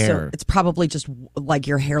 liquid hair. So it's probably just like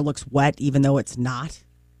your hair looks wet, even though it's not.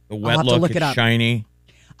 The wet look is shiny.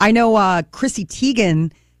 I know Chrissy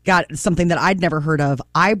Teigen got something that I'd never heard of,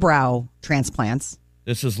 eyebrow transplants.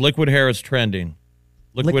 This is liquid hair is trending.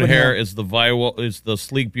 Liquid hair is the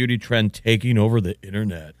sleek beauty trend taking over the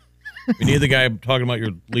internet. We need the guy talking about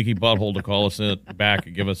your leaky butthole to call us back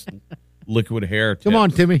and give us liquid hair tips. Come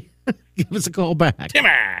on, Timmy. Give us a call back. Timmy!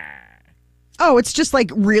 Oh, it's just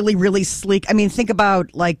like really, really sleek. I mean, think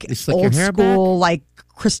about like old school, like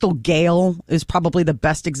Crystal Gale is probably the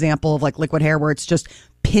best example of like liquid hair where it's just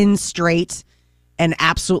pin straight and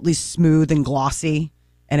absolutely smooth and glossy.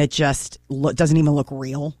 And it just doesn't even look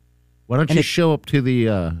real. Why don't you show up to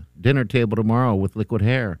the dinner table tomorrow with liquid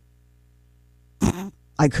hair?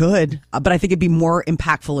 I could, but I think it'd be more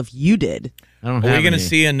impactful if you did. Are we going to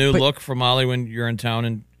see a new look from Molly when you're in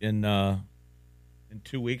town in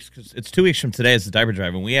 2 weeks? Because it's 2 weeks from today is the diaper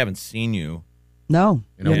drive, and we haven't seen you. No,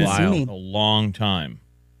 in a while, a long time.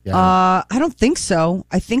 Yeah. I don't think so.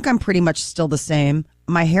 I think I'm pretty much still the same.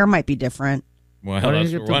 My hair might be different. Well,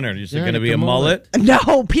 that's what we're wondering. Is it going to be a mullet?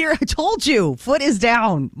 No, Pierre, I told you. Foot is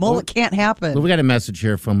down. Mullet can't happen. Well, we got a message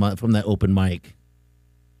here from that open mic.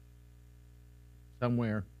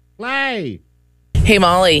 Somewhere. Play! Hey,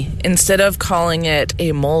 Molly, instead of calling it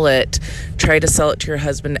a mullet, try to sell it to your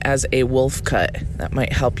husband as a wolf cut. That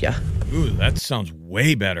might help you. Ooh, that sounds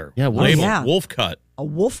way better. Yeah, wolf cut. A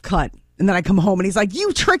wolf cut. And then I come home and he's like,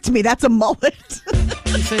 you tricked me. That's a mullet.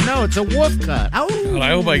 You say, no, it's a wolf cut. Oh. God,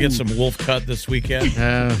 I hope I get some wolf cut this weekend.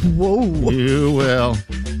 Whoa. You will.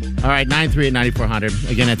 All right,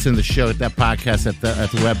 938-9400. Again, that's in the show, that podcast at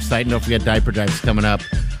the website. And don't forget, Diaper Drive's coming up.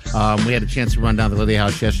 We had a chance to run down the Lily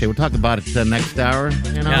House yesterday. We'll talk about it next hour.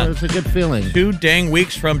 It's a good feeling. 2 dang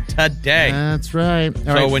weeks from today. That's right.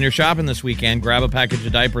 So when you're shopping this weekend, grab a package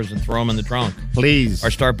of diapers and throw them in the trunk. Please.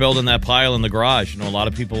 Or start building that pile in the garage. A lot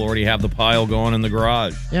of people already have the pile going in the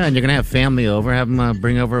garage. Yeah, and you're going to have family over. Have them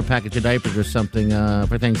bring over a package of diapers or something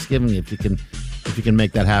for Thanksgiving if you can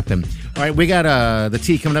make that happen. All right, we got the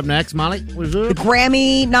tea coming up next. Molly, what is it? The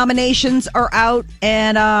Grammy nominations are out,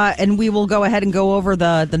 and we will go ahead and go over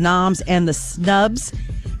the noms and the snubs.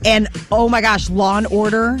 And, oh my gosh, Law &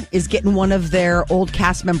 Order is getting one of their old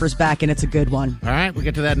cast members back, and it's a good one. All right, we'll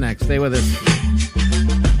get to that next. Stay with us.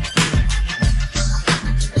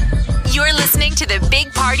 You're listening to the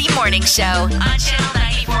Big Party Morning Show on Channel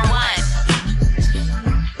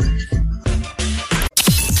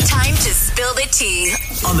 94.1. Time to spill the tea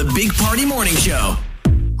on the Big Party Morning Show.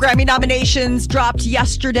 Grammy nominations dropped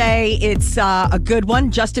yesterday. It's a good one.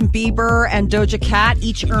 Justin Bieber and Doja Cat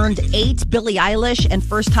each earned 8. Billie Eilish and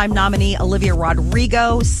first-time nominee Olivia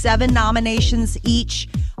Rodrigo, 7 nominations each.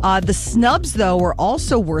 The snubs, though, were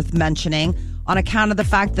also worth mentioning on account of the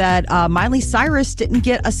fact that Miley Cyrus didn't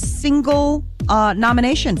get a single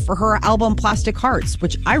nomination for her album Plastic Hearts,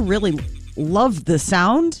 which I really love the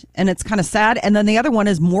sound, and it's kind of sad. And then the other one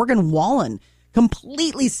is Morgan Wallen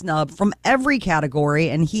completely snubbed from every category,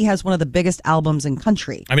 and he has one of the biggest albums in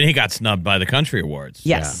country. I mean, he got snubbed by the country awards.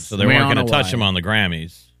 Yes. So they weren't going to touch him on the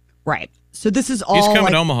Grammys. Right. So this is all. He's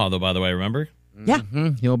coming to Omaha, though, by the way, remember? Yeah.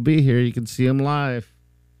 Mm-hmm. He'll be here. You can see him live.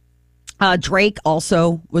 Drake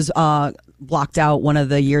also was blocked out. One of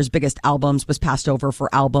the year's biggest albums was passed over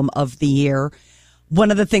for Album of the Year. One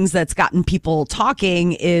of the things that's gotten people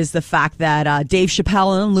talking is the fact that Dave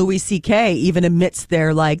Chappelle and Louis C.K. even admits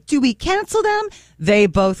they're like, do we cancel them? They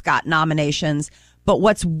both got nominations. But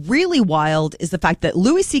what's really wild is the fact that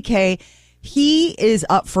Louis C.K., he is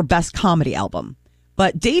up for Best Comedy Album.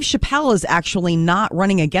 But Dave Chappelle is actually not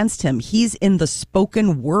running against him. He's in the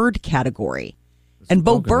spoken word category. And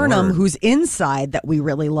Bo Burnham, who's inside that we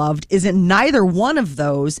really loved, is in neither one of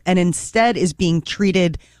those and instead is being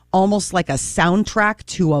treated almost like a soundtrack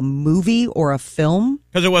to a movie or a film.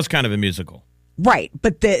 Because it was kind of a musical. Right.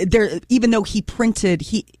 But even though he printed,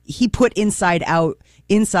 he put Inside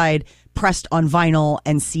pressed on vinyl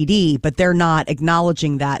and CD, but they're not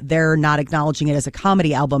acknowledging that. They're not acknowledging it as a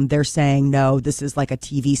comedy album. They're saying, no, this is like a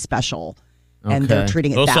TV special. And they're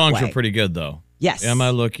treating it that way. Those songs are pretty good, though. Yes. Am I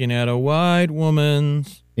looking at a white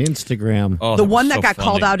woman's Instagram? Oh, the one that so got funny.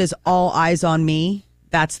 called out is All Eyes on Me.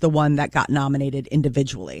 That's the one that got nominated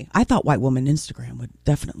individually. I thought White Woman Instagram would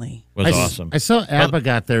definitely. Was awesome. I saw ABBA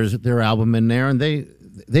got their album in there, and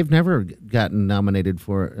they've never gotten nominated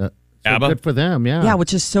for so ABBA? Good for them, yeah. Yeah,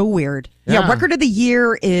 which is so weird. Yeah, Record of the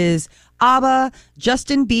Year is ABBA,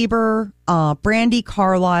 Justin Bieber, Brandy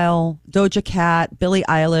Carlisle, Doja Cat, Billie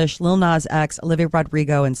Eilish, Lil Nas X, Olivia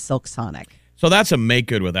Rodrigo, and Silk Sonic. So that's a make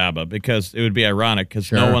good with ABBA because it would be ironic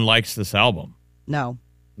because no one likes this album. No.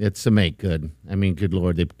 It's a make good. I mean, good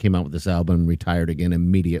Lord, they came out with this album and retired again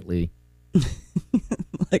immediately.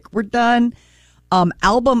 Like, we're done.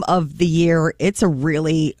 Album of the Year, it's a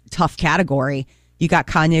really tough category. You got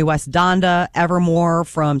Kanye West, Donda, Evermore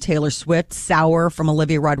from Taylor Swift, Sour from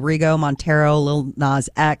Olivia Rodrigo, Montero, Lil Nas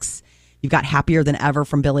X. You've got Happier Than Ever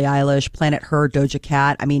from Billie Eilish, Planet Her, Doja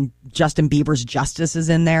Cat. I mean, Justin Bieber's Justice is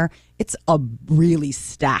in there. It's a really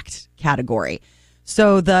stacked category.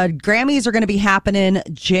 So the Grammys are going to be happening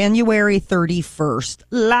January 31st,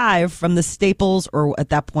 live from the Staples, or at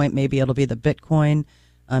that point, maybe it'll be the Bitcoin.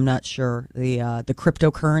 I'm not sure. The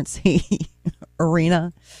cryptocurrency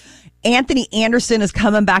arena. Anthony Anderson is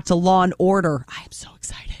coming back to Law and Order. I am so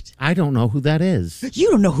excited. I don't know who that is.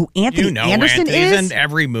 You don't know who Anthony Anderson Anthony's is? in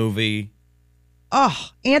every movie. Oh,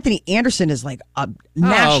 Anthony Anderson is like a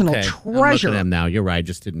national treasure. I'm looking at him now. You're right.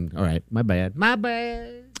 Just didn't. All right. My bad.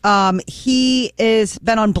 He is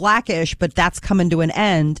been on Blackish, but that's coming to an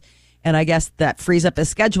end. And I guess that frees up his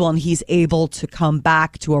schedule and he's able to come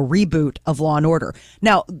back to a reboot of Law and Order.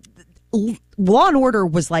 Now, Law and Order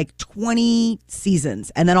was like 20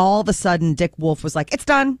 seasons. And then all of a sudden, Dick Wolf was like, it's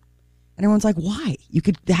done. And everyone's like, why? You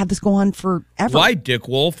could have this go on forever. Why, Dick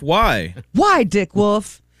Wolf? Why? Why, Dick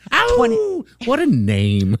Wolf? Ow! What a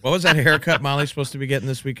name. What was that haircut Molly's supposed to be getting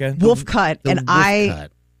this weekend? Wolf cut. The And wolf I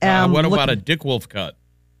cut. am what about looking- a Dick Wolf cut?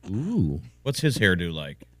 Ooh. What's his hairdo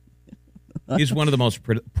like? He's one of the most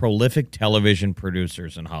prolific television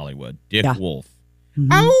producers in Hollywood. Dick Wolf.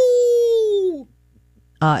 Ow!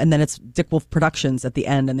 And then it's Dick Wolf Productions at the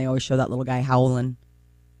end, and they always show that little guy howling.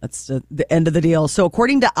 That's the end of the deal. So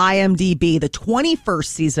according to IMDb, the 21st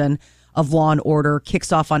season of Law and Order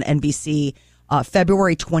kicks off on NBC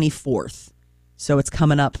February 24th. So it's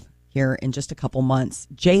coming up here in just a couple months.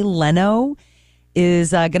 Jay Leno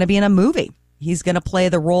is going to be in a movie. He's going to play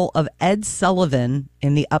the role of Ed Sullivan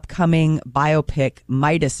in the upcoming biopic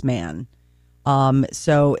Midas Man.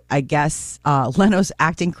 So I guess Leno's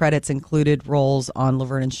acting credits included roles on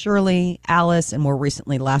Laverne and Shirley, Alice, and more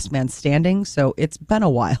recently Last Man Standing. So it's been a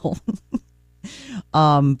while.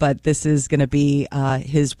 But this is going to be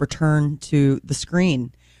his return to the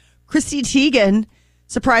screen. Chrissy Teigen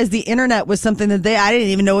surprised the internet with something that I didn't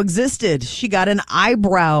even know existed. She got an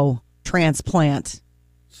eyebrow transplant.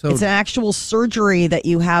 So It's an actual surgery that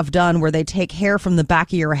you have done where they take hair from the back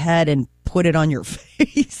of your head and put it on your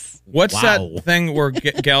face. What's that thing where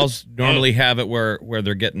gals normally have it where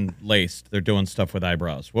they're getting laced? They're doing stuff with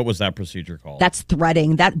eyebrows. What was that procedure called? That's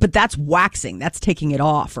threading. But that's waxing. That's taking it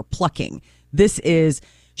off or plucking. This is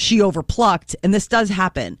she overplucked, and this does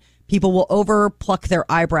happen. People will overpluck their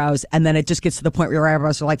eyebrows, and then it just gets to the point where your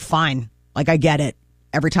eyebrows are like, fine, like I get it.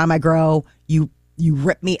 Every time I grow, you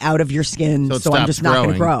rip me out of your skin, so I'm just not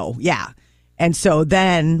going to grow. Yeah. And so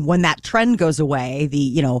then when that trend goes away,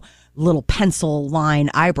 the, little pencil line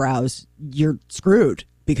eyebrows, you're screwed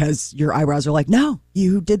because your eyebrows are like, no,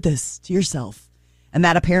 you did this to yourself. And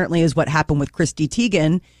that apparently is what happened with Chrissy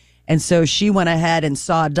Teigen. And so she went ahead and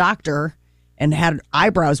saw a doctor and had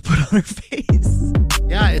eyebrows put on her face.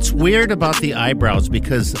 Yeah, it's weird about the eyebrows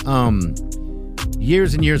because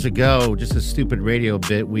years and years ago, just a stupid radio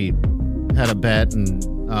bit, we had a bet, and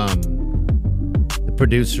the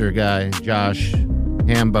producer guy, Josh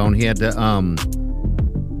Hambone, he had to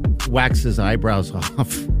wax his eyebrows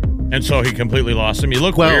off. And so he completely lost them. You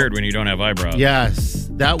look weird when you don't have eyebrows. Yes,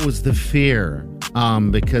 that was the fear,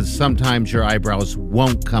 because sometimes your eyebrows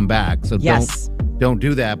won't come back. So don't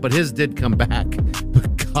do that. But his did come back.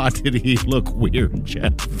 But God, did he look weird,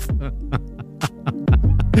 Jeff.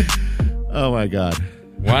 Oh, my God.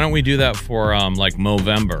 Why don't we do that for like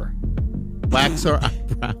Movember? Wax our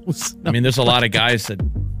eyebrows. I mean, there's a lot of guys that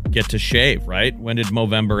get to shave, right? When did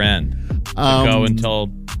Movember end? Go until...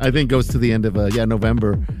 I think goes to the end of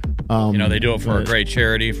November. They do it for a great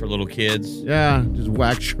charity for little kids. Yeah, just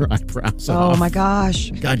wax your eyebrows off. Oh, my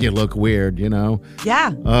gosh. God, you look weird, Yeah.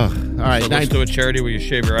 All right. So let's do a charity where you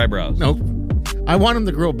shave your eyebrows. Nope. I want him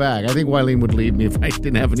to grow back. I think Wileen would leave me if I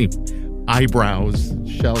didn't have any eyebrows.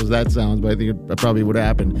 Shell as that sounds, but I think it probably would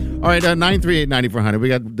happen. All right, 938-9400. We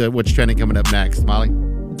got what's trending coming up next, Molly.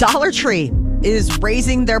 Dollar Tree is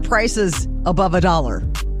raising their prices above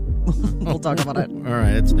 $1. We'll talk about it. All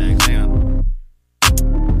right, it's next. Hang on.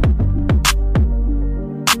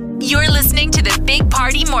 You're listening to the Big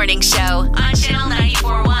Party Morning Show on Channel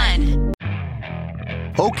 94.1.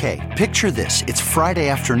 Okay, picture this. It's Friday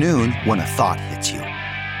afternoon when a thought hits you.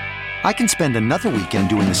 I can spend another weekend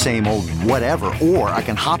doing the same old whatever, or I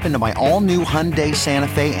can hop into my all-new Hyundai Santa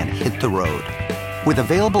Fe and hit the road. With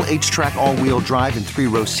available H-Track all-wheel drive and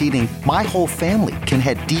 3-row seating, my whole family can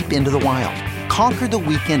head deep into the wild. Conquer the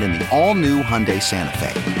weekend in the all-new Hyundai Santa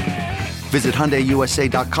Fe. Visit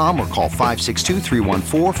HyundaiUSA.com or call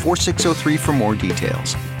 562-314-4603 for more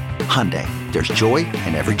details. Hyundai, there's joy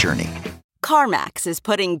in every journey. CarMax is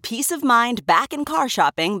putting peace of mind back in car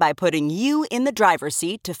shopping by putting you in the driver's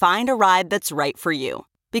seat to find a ride that's right for you.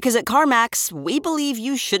 Because at CarMax, we believe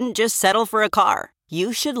you shouldn't just settle for a car.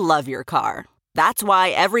 You should love your car. That's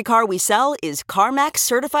why every car we sell is CarMax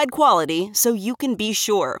certified quality, so you can be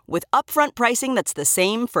sure with upfront pricing that's the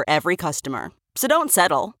same for every customer. So don't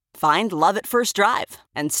settle. Find love at first drive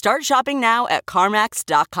and start shopping now at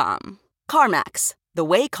CarMax.com. CarMax, the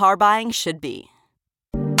way car buying should be.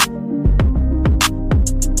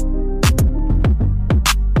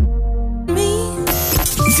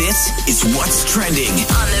 This is what's trending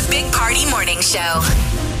on the Big Party Morning Show.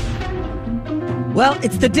 Well,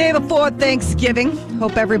 it's the day before Thanksgiving.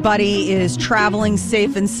 Hope everybody is traveling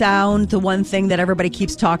safe and sound. The one thing that everybody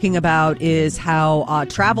keeps talking about is how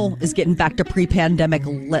travel is getting back to pre-pandemic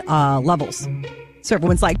levels. So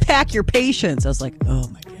everyone's like, pack your patience. I was like, oh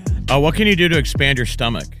my God. What can you do to expand your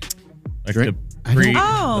stomach? Like the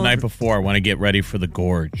night before, I want to get ready for the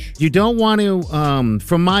gorge. You don't want to,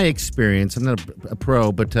 from my experience, I'm not a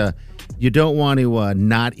pro, but you don't want to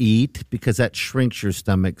not eat because that shrinks your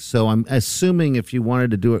stomach. So I'm assuming if you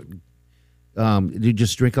wanted to do it, you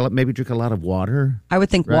just drink a lot of water. I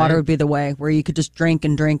would think water would be the way where you could just drink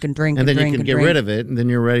and drink and drink. And then drink you can get rid of it, and then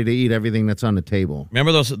you're ready to eat everything that's on the table.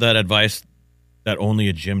 Remember that advice that only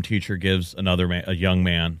a gym teacher gives a young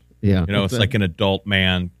man? Yeah. It's like an adult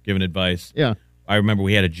man giving advice. Yeah. I remember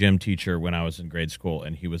we had a gym teacher when I was in grade school,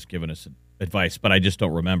 and he was giving us advice, but I just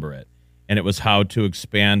don't remember it. And it was how to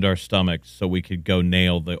expand our stomachs so we could go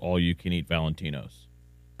nail the all-you-can-eat Valentinos.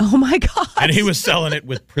 Oh, my God. And he was selling it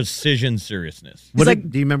with precision seriousness. Do you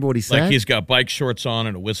remember what he said? Like he's got bike shorts on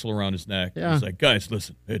and a whistle around his neck. Yeah. He's like, guys,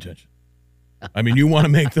 listen, pay attention. I mean, you want to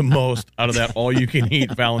make the most out of that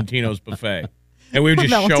all-you-can-eat Valentino's buffet. And we would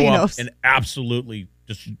just show up and absolutely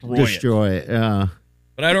destroy it. Yeah.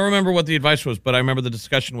 But I don't remember what the advice was, but I remember the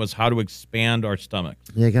discussion was how to expand our stomach.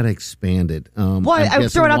 Yeah, you got to expand it. Well, I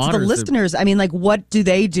would throw it out to the listeners. I mean, like, what do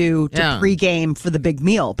they do to pregame for the big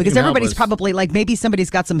meal? Because everybody's probably, like, maybe somebody's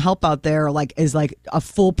got some help out there, like, is like a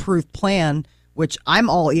foolproof plan, which I'm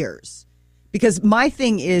all ears. Because my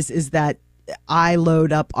thing is that I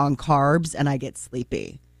load up on carbs and I get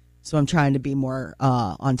sleepy. So I'm trying to be more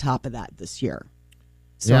on top of that this year.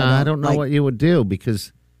 So I don't know what you would do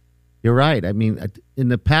because you're right. I mean, in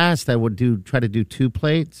the past, I would try to do 2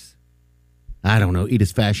 plates. I don't know. Eat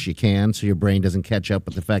as fast as you can so your brain doesn't catch up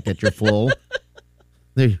with the fact that you're full.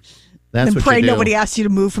 That's and what pray you do. nobody asks you to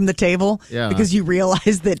move from the table because you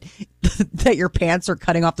realize that your pants are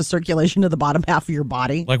cutting off the circulation to the bottom half of your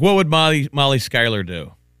body. Like, what would Molly Schuyler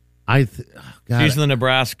do? She's the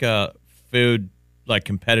Nebraska food, like,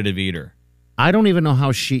 competitive eater. I don't even know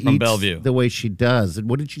how she From eats Bellevue. the way she does.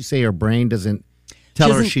 What did she say? Her brain doesn't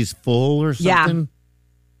tell her she's full or something?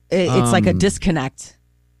 Yeah. It's like a disconnect.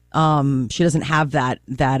 She doesn't have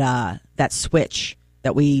that switch.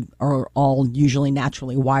 that we are all usually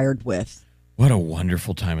naturally wired with. What a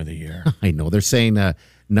wonderful time of the year. I know. They're saying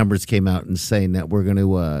numbers came out and saying that we're going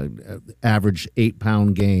to average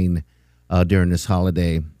 8-pound gain during this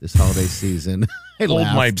holiday season. Hold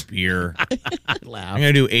my beer. I laughed. I'm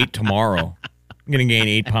going to do 8 tomorrow. I'm going to gain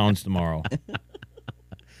 8 pounds tomorrow.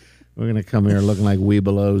 We're going to come here looking like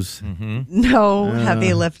weebelows. No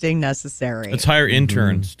heavy lifting necessary. Let's hire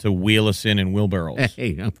interns to wheel us in wheelbarrows.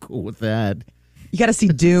 Hey, I'm cool with that. You got to see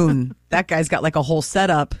Dune. That guy's got like a whole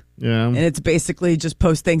setup. Yeah. And it's basically just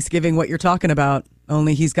post-Thanksgiving what you're talking about.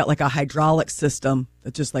 Only he's got like a hydraulic system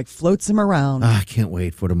that just like floats him around. I can't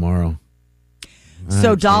wait for tomorrow.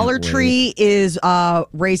 So Dollar Tree is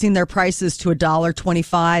raising their prices to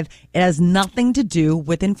 $1.25. It has nothing to do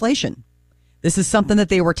with inflation. This is something that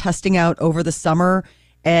they were testing out over the summer.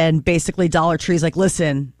 And basically Dollar Tree's like,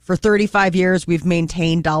 listen, for 35 years, we've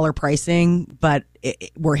maintained dollar pricing, but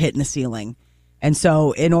we're hitting the ceiling. And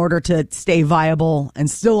so in order to stay viable and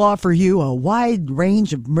still offer you a wide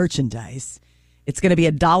range of merchandise, it's going to be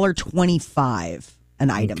 $1.25 an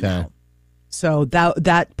item now. So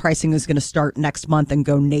that pricing is going to start next month and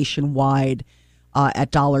go nationwide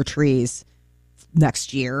at Dollar Trees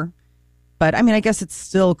next year. But I mean, I guess it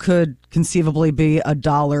still could conceivably be a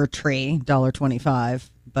Dollar Tree, $1.25.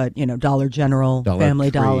 But Dollar General, Family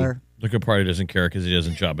Tree. Dollar. The good party doesn't care because he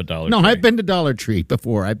doesn't shop at Dollar No, Tree. I've been to Dollar Tree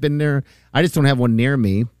before. I've been there. I just don't have one near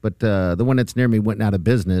me, but the one that's near me went out of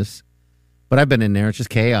business. But I've been in there. It's just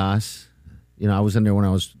chaos. I was in there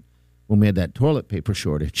when we had that toilet paper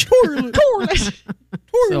shortage.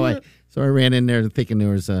 Toilet. So I ran in there thinking there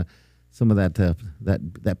was some of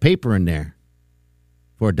that paper in there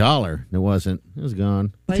for $1. It wasn't. It was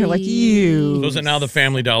gone. They're like, you. So is it now the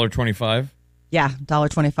family $1.25? Yeah,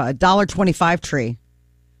 $1.25. $1.25 tree.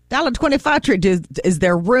 $1.25 tree. Is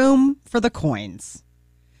there room for the coins?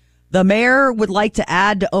 The mayor would like to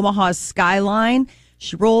add to Omaha's skyline.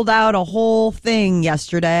 She rolled out a whole thing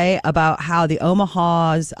yesterday about how the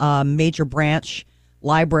Omaha's major branch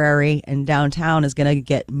library in downtown is going to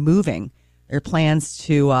get moving. There are plans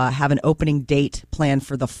to have an opening date planned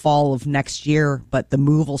for the fall of next year, but the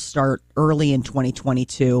move will start early in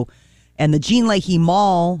 2022. And the Jean Leahy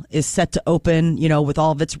Mall is set to open, with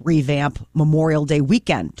all of its revamp Memorial Day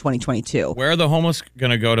weekend 2022. Where are the homeless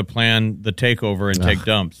going to go to plan the takeover and take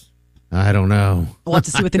dumps? I don't know. We'll have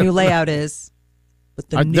to see what the new layout is. But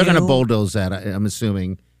They're going to bulldoze that, I'm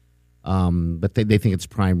assuming. But they think it's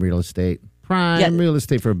prime real estate. Real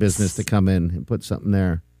estate for a business to come in and put something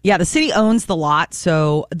there. Yeah, the city owns the lot.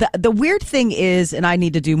 So the weird thing is, and I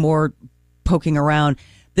need to do more poking around,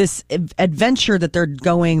 this adventure that they're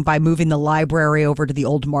going by moving the library over to the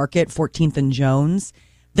old market, 14th and Jones,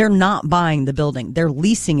 they're not buying the building. They're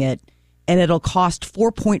leasing it, and it'll cost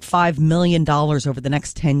 $4.5 million over the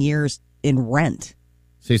next 10 years in rent.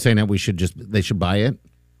 So you're saying that they should buy it?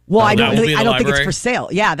 Well, I don't think it's for sale.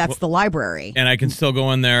 Yeah, that's the library. And I can still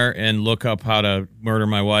go in there and look up how to murder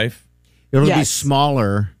my wife? It'll be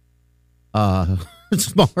smaller.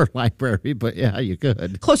 Smaller library, but yeah, you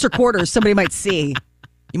could. Closer quarters, somebody might see.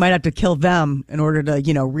 You might have to kill them in order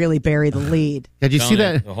to, really bury the lead. Did you see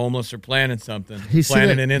that? The homeless are planning something. You see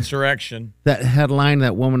planning that- an insurrection. That headline,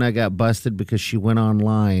 that woman that got busted because she went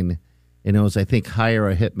online, and it was, I think,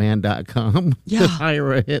 hireahitman.com. Yeah. To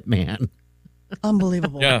hire a hitman.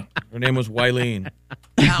 Unbelievable. Yeah, her name was Wileen.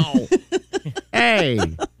 Ow. Hey.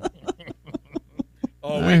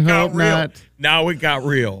 Oh, I we got hope real. not. Now it got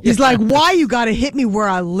real. He's like, why you got to hit me where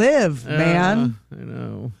I live, man? I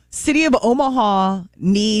know. City of Omaha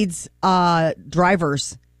needs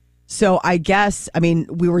drivers. So I guess,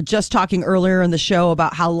 we were just talking earlier in the show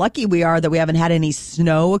about how lucky we are that we haven't had any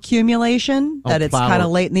snow accumulation, that it's kind of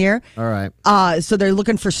late in the year. All right. So they're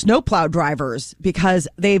looking for snowplow drivers because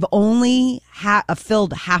they've only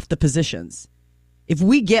filled half the positions. If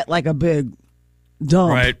we get like a big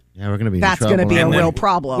dump, Right. Yeah, we're going to be that's going to be a And then- real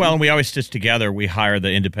problem. Well, and we always just together, we hire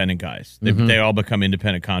the independent guys. They all become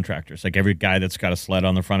independent contractors. Like every guy that's got a sled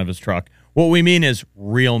on the front of his truck. What we mean is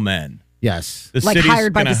real men. Yes. The like city's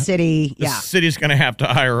hired by the gonna- city. The Yeah. city's going to have to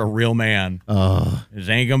hire a real man. This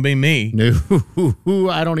ain't going to be me. No,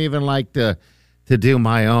 I don't even like to do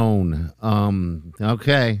my own.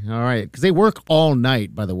 Okay. All right. Because they work all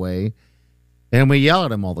night, by the way. And we yell at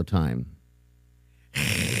them all the time.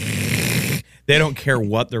 They don't care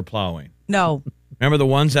what they're plowing. No. Remember the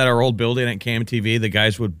ones at our old building at KMTV? The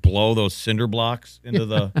guys would blow those cinder blocks into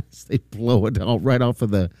the They blow it all right off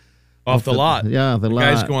of the lot. Yeah, the lot.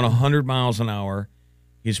 Guy's going 100 miles an hour.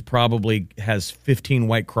 He's probably has 15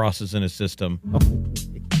 white crosses in his system.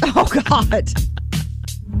 Oh, God.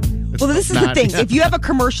 Well, this is the thing. If you have a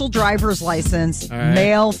commercial driver's license, right.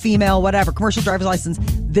 male, female, whatever, commercial driver's license,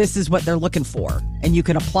 this is what they're looking for. And you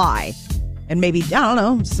can apply. And maybe, I don't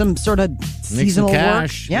know, some sort of seasonal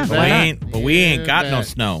cash. work. Yeah, But we ain't got no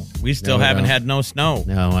snow. We still haven't had no snow.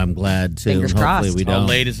 No, I'm glad too. Fingers Hopefully crossed. we don't. How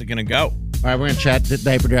late is it going to go? All right, we're going to chat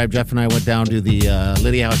Diaper Drive. Jeff and I went down to the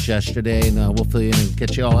Lydia house yesterday, and we'll fill you in and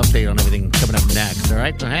get you all updated on everything coming up next. All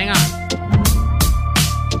right, so hang on.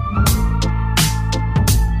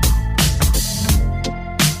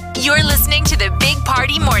 You're listening to the Big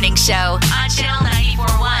Party Morning Show on Channel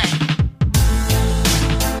 94.1.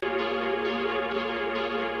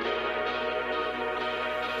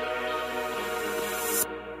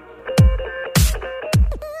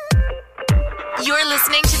 You're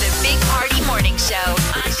listening to the Big Party Morning Show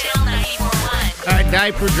on Channel 94.1. All right,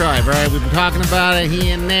 Diaper Drive. All right, we've been talking about it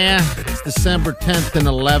here and there. It's December 10th and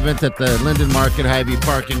 11th at the Linden Market Hy-Vee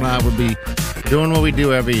parking lot. We'll be doing what we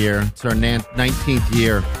do every year. It's our 19th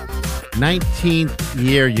year. 19th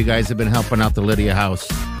year you guys have been helping out the Lydia house.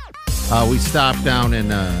 We stopped down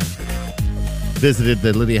and visited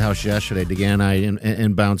the Lydia house yesterday. Deanna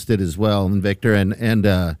and Bounce did as well, and Victor, and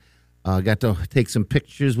got to take some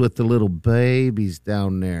pictures with the little babies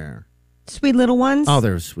down there. Sweet little ones. Oh,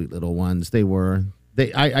 they're sweet little ones. They were.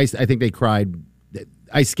 I think they cried.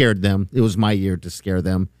 I scared them. It was my year to scare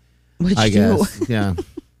them. What did you do? Yeah.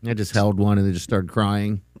 I just held one and they just started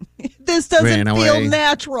crying. This doesn't Ran feel away.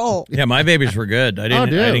 natural. Yeah, my babies were good. I dude.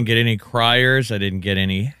 didn't get any criers. I didn't get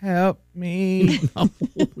any help me.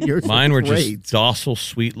 Yours Mine were great. just docile,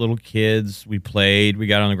 sweet little kids. We played. We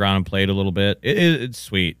got on the ground and played a little bit. It's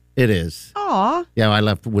sweet. It is. Aw. Yeah, I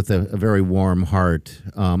left with a very warm heart.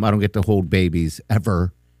 I don't get to hold babies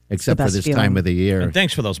ever, except for best this feeling. time of the year. And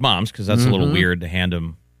thanks for those moms, because that's a little weird to hand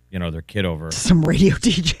them, their kid over. Some radio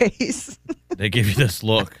DJs. They give you this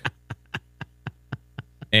look.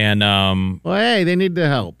 And Well, hey, they need the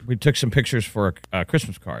help. we took some pictures for a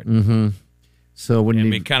Christmas card. So when And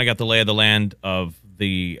you we kind of got the lay of the land of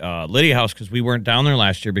the Lydia house, because we weren't down there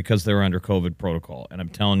last year because they were under COVID protocol. And I'm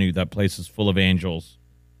telling you, that place is full of angels.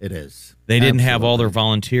 it is. They didn't have all their Absolutely.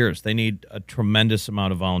 volunteers. They need a tremendous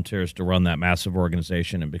amount of volunteers to run that massive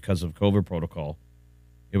organization. And because of COVID protocol,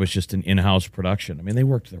 it was just an in-house production. I mean, they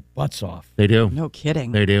worked their butts off. They do. No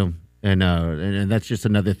kidding. They do. And that's just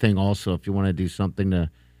another thing also, if you want to do something to,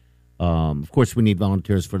 of course, we need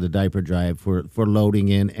volunteers for the diaper drive, for loading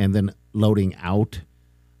in and then loading out.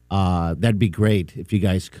 That'd be great if you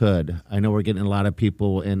guys could. I know we're getting a lot of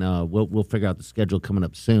people, and we'll figure out the schedule coming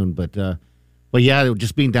up soon. But yeah,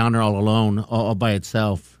 just being down there all alone, all by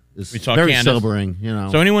itself, is We saw very Candace. sobering.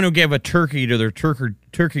 So anyone who gave a turkey to their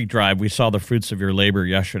turkey drive, we saw the fruits of your labor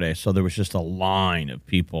yesterday. So there was just a line of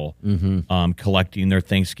people collecting their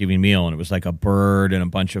Thanksgiving meal, and it was like a bird and a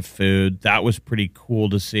bunch of food. That was pretty cool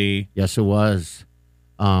to see. Yes, it was.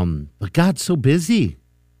 But God's so busy.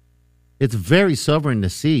 It's very sobering to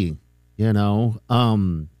see, and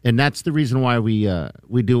that's the reason why we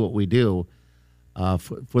do what we do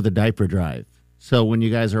for the diaper drive. So when you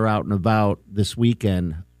guys are out and about this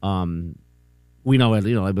weekend, we know we're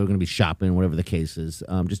going to be shopping, whatever the case is.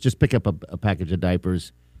 Just pick up a package of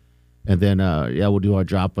diapers, and then we'll do our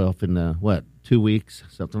drop off in 2 weeks,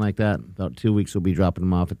 something like that. About 2 weeks, we'll be dropping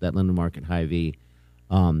them off at that Linden Market Hy-Vee.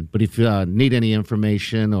 But if you need any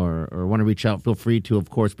information or want to reach out, feel free to, of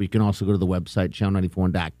course. But you can also go to the website,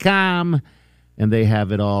 channel94.com, and they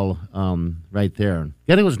have it all right there.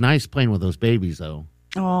 Yeah, it was nice playing with those babies, though.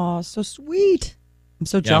 Oh, so sweet. I'm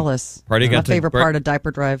so jealous. Party My got to favorite break- part of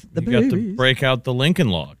diaper drive. The You got to babies. break out the Lincoln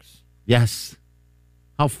Logs. Yes.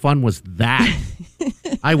 How fun was that?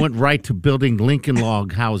 I went right to building Lincoln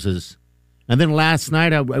log houses. And then last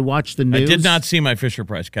night I watched the news. I did not see my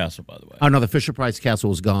Fisher-Price castle, by the way. Oh, no, the Fisher-Price castle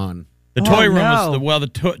was gone. The toy room was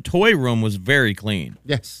toy room was very clean.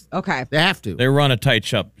 Yes. Okay. They have to. They run a tight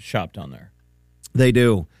shop down there. They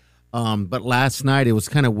do. But last night it was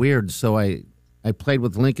kind of weird. So I played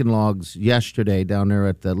with Lincoln Logs yesterday down there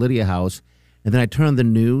at the Lydia house. And then I turned on the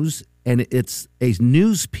news, and it's a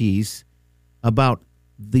news piece about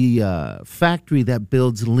the factory that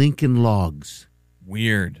builds Lincoln Logs.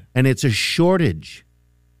 Weird. And it's a shortage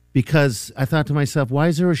because I thought to myself, why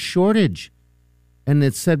is there a shortage? And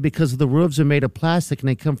it said because the roofs are made of plastic and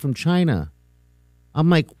they come from China. I'm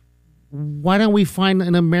like, why don't we find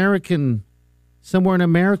an American, somewhere in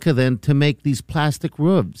America then, to make these plastic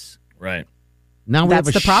roofs? Right. Now we That's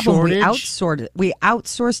have a the problem. shortage. We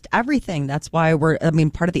outsourced everything. That's why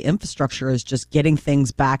part of the infrastructure is just getting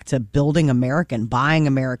things back to building American, buying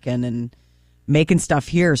American, and making stuff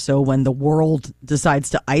here. So when the world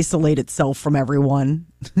decides to isolate itself from everyone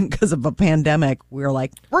because of a pandemic, we're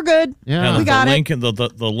like, we're good. Yeah, we got it.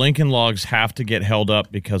 The Lincoln Logs have to get held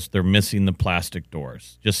up because they're missing the plastic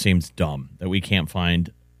doors. Just seems dumb that we can't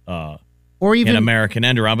find or even an American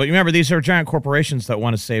end around. But remember, these are giant corporations that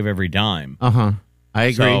want to save every dime. I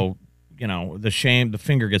agree. So, the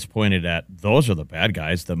finger gets pointed at. Those are the bad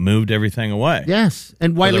guys that moved everything away. Yes,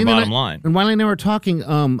 and Wiley bottom line. And Wiley and I were talking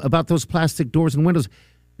about those plastic doors and windows.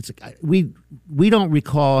 It's like, we don't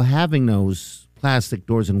recall having those plastic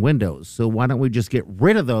doors and windows. So why don't we just get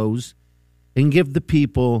rid of those and give the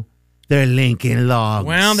people their Lincoln Logs?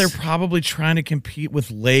 Well, they're probably trying to compete with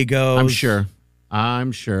Legos.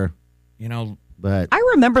 I'm sure. But I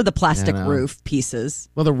remember the plastic roof pieces.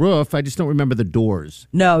 Well, the roof, I just don't remember the doors.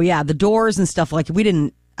 No, yeah, the doors and stuff. Like, I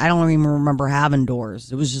don't even remember having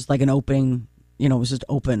doors. It was just like an opening, it was just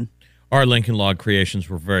open. Our Lincoln Log creations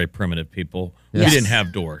were very primitive people. Yes. We didn't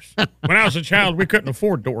have doors. When I was a child, we couldn't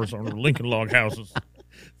afford doors on our Lincoln Log houses.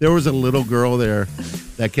 There was a little girl there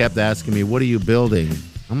that kept asking me, what are you building?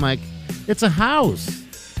 I'm like, it's a house.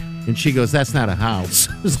 And she goes, that's not a house.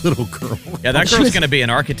 This little girl. Yeah, that girl's going to be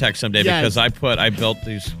an architect someday because I built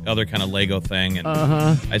these other kind of Lego thing. And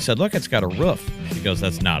I said, look, it's got a roof. She goes,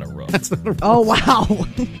 that's not a roof. That's not a roof. Oh, wow.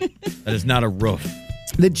 That is not a roof.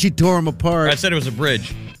 Then she tore them apart. I said it was a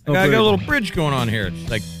bridge. I got a little bridge going on here.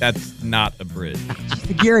 She's like, that's not a bridge.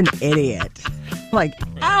 You're an idiot. I'm like,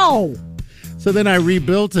 ow. So then I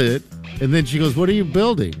rebuilt it. And then she goes, what are you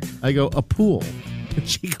building? I go, a pool. And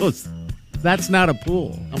she goes, that's not a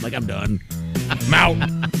pool. I'm like, I'm done. I'm out.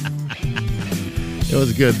 It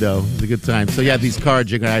was good, though. It was a good time. So, yeah, these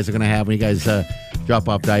cards you guys are going to have when you guys drop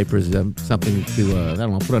off diapers, something to,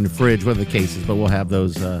 put on the fridge, whatever the case is, but we'll have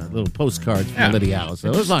those little postcards from Lydia House. So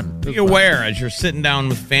it was fun. Be aware as you're sitting down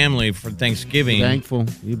with family for Thanksgiving. Thankful.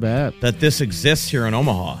 You bet. That this exists here in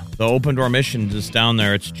Omaha. The Open Door Mission is down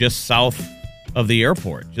there. It's just south of the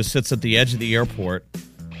airport. Just sits at the edge of the airport.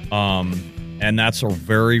 And that's a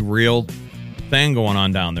very real thing going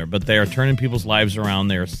on down there, but they are turning people's lives around.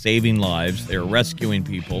 They are saving lives. They are rescuing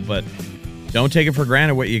people, but don't take it for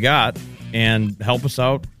granted what you got and help us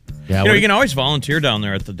out. Yeah, you can always volunteer down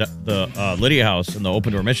there at the Lydia House and the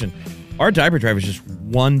Open Door Mission. Our diaper drive is just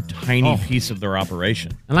one tiny piece of their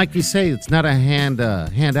operation. And like you say, it's not a hand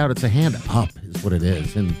out, it's a hand up is what it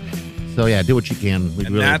is. And so, yeah, do what you can. We'd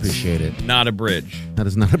really appreciate it. Not a bridge. That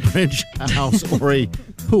is not a bridge, a house, or a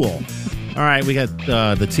pool. All right, we got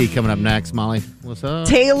the tea coming up next. Molly, what's up?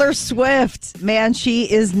 Taylor Swift. Man, she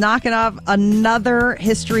is knocking off another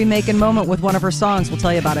history-making moment with one of her songs. We'll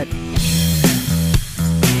tell you about it.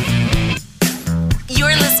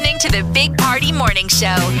 You're listening to the Big Party Morning Show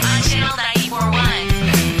on Channel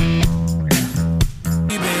 94.1.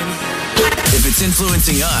 If it's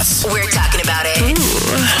influencing us, we're talking about it.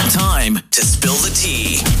 Time to spill the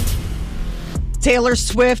tea. Taylor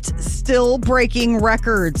Swift still breaking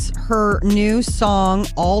records. Her new song,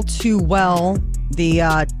 All Too Well, the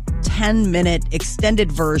 10-minute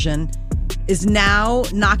extended version, is now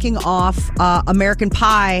knocking off American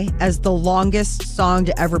Pie as the longest song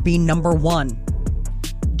to ever be number one.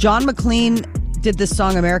 John McLean did this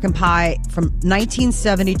song, American Pie, from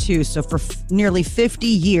 1972. So for nearly 50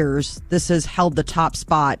 years, this has held the top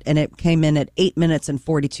spot, and it came in at 8 minutes and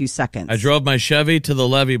 42 seconds. I drove my Chevy to the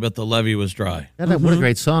levee, but the levee was dry. Yeah, what a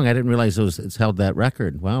great song. I didn't realize it's held that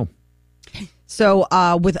record. Wow. So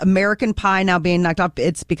with American Pie now being knocked off,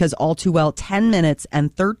 it's because All Too Well, 10 minutes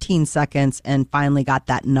and 13 seconds, and finally got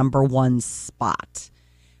that number one spot.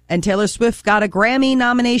 And Taylor Swift got a Grammy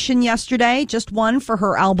nomination yesterday, just one for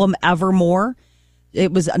her album Evermore.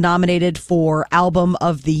 It was nominated for Album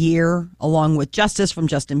of the Year, along with Justice from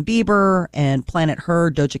Justin Bieber and Planet Her,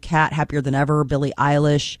 Doja Cat, Happier Than Ever, Billie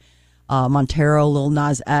Eilish, Montero, Lil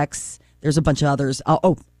Nas X. There's a bunch of others.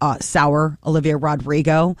 Sour, Olivia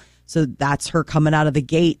Rodrigo. So that's her coming out of the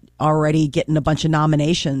gate, already getting a bunch of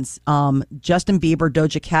nominations. Justin Bieber,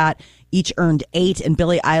 Doja Cat each earned 8, and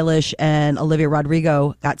Billie Eilish and Olivia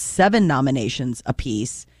Rodrigo got 7 nominations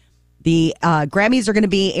apiece. The Grammys are going to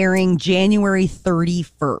be airing January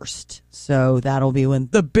 31st. So that'll be when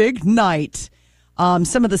the big night.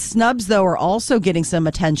 Some of the snubs, though, are also getting some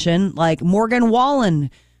attention, like Morgan Wallen,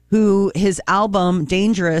 who his album,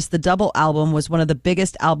 Dangerous, the double album, was one of the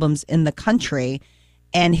biggest albums in the country.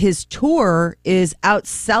 And his tour is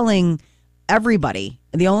outselling everybody.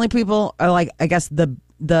 The only people are, like, I guess,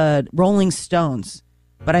 the Rolling Stones.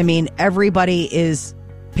 But, I mean, everybody is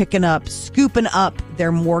scooping up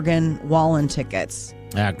their Morgan Wallen tickets.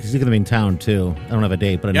 Yeah, because he's going to be in town, too. I don't have a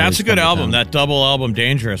date, but I know it's a good album. That double album,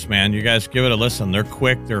 Dangerous, man. You guys give it a listen. They're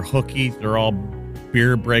quick. They're hooky. They're all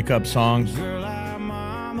beer breakup songs.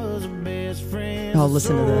 Oh,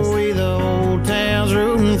 listen to this. The whole town's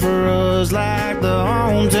rooting for us like the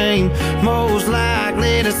home team. Most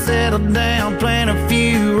likely to settle down, plant a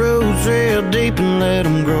few roots real deep and let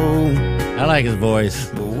them grow. I like his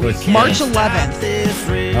voice. March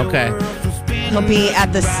 11th. Okay. He'll be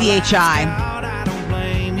at the CHI.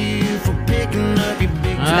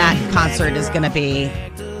 That concert is going to be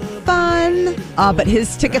fun. But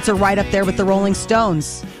his tickets are right up there with the Rolling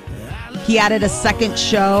Stones. He added a second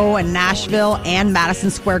show in Nashville and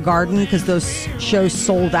Madison Square Garden because those shows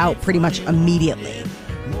sold out pretty much immediately.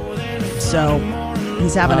 So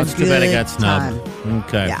he's having a good too bad it got snubbed. time.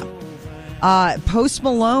 Okay. Yeah. Post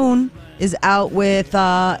Malone is out with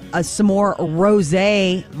some more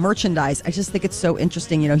rosé merchandise. I just think it's so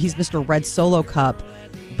interesting. You know, he's Mr. Red Solo Cup,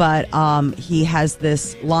 but he has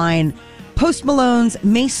this line, Post Malone's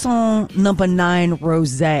Maison No. 9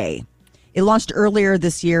 Rosé. It launched earlier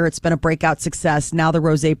this year. It's been a breakout success. Now the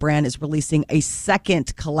rosé brand is releasing a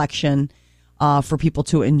second collection for people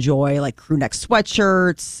to enjoy, like crew neck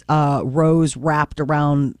sweatshirts, rose wrapped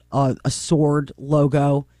around a sword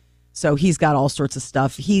logo. So he's got all sorts of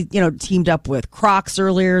stuff. He, teamed up with Crocs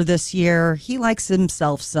earlier this year. He likes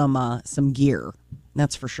himself some gear.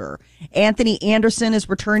 That's for sure. Anthony Anderson is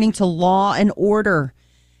returning to Law and Order.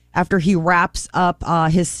 After he wraps up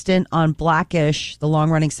his stint on Blackish, the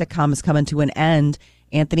long-running sitcom is coming to an end.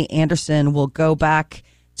 Anthony Anderson will go back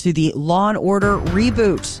to the Law and Order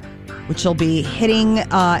reboot, which will be hitting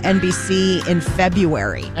NBC in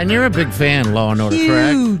February. And you're a big fan, Law and Order,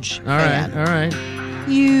 correct? Huge fan. All right.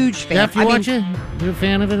 Huge fan. Jeff, you watch it? You're a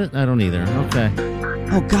fan of it? I don't either. Okay.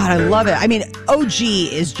 Oh, God, I love it. I mean, OG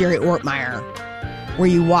is Jerry Ortmeyer, where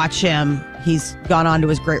you watch him. He's gone on to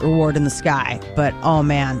his great reward in the sky. But, oh,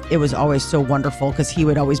 man, it was always so wonderful because he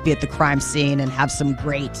would always be at the crime scene and have some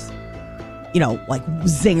great, like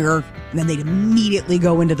zinger. And then they'd immediately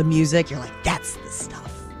go into the music. You're like, that's the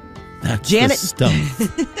stuff. That's Janet,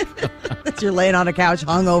 the stuff. You're laying on a couch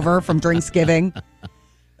hungover from Drinksgiving.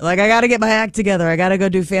 Like, I got to get my act together. I got to go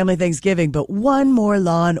do family Thanksgiving. But one more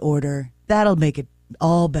Law and Order. That'll make it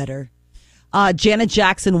all better. Janet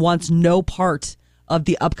Jackson wants no part of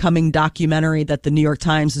the upcoming documentary that the New York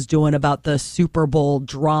Times is doing about the Super Bowl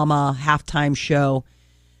drama halftime show.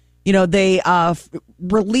 They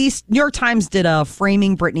released, New York Times did a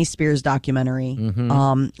Framing Britney Spears documentary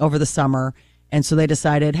over the summer. And so they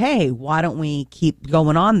decided, hey, why don't we keep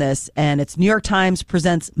going on this? And it's New York Times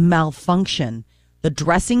presents Malfunction, the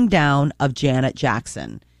dressing down of Janet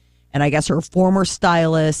Jackson. And I guess her former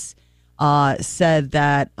stylist said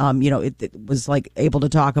that, it was like able to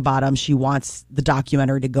talk about him. She wants the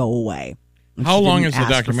documentary to go away. And how long is the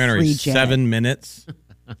documentary? 7 minutes?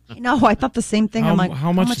 No, I thought the same thing. How, I'm like,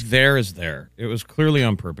 how much there is there? It was clearly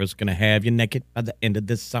on purpose. Going to have you naked by the end of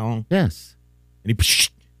this song. Yes.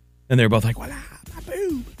 And they're both like, voila, my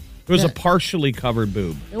boob. It was a partially covered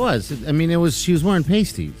boob. It was. I mean, she was wearing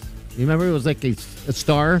pasties. You remember? It was like a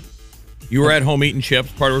star. You were at home eating chips.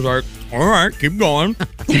 Part was like, all right, keep going.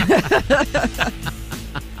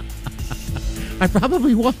 I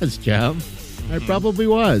probably was, Jeff. I probably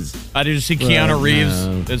was. Did you see Keanu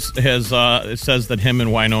Reeves? It says that him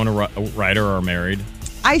and Winona Ryder are married.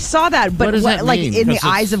 I saw that, but what does that like mean? in the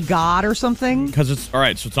eyes of God or something? Because it's all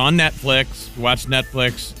right. So it's on Netflix. You watch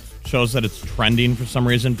Netflix. Shows that it's trending for some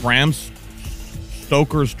reason. Bram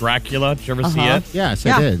Stoker's Dracula. Did you ever see it? Yes,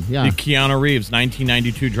 I did. Yeah. The Keanu Reeves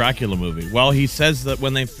 1992 Dracula movie. Well, he says that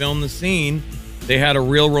when they filmed the scene, they had a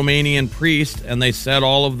real Romanian priest and they said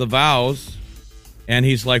all of the vows. And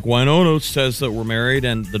he's like, Winona says that we're married,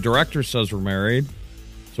 and the director says we're married.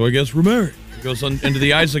 So I guess we're married. He goes into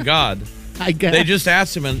the eyes of God. I guess. They just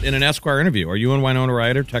asked him in an Esquire interview, are you and Winona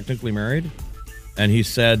Ryder technically married? And he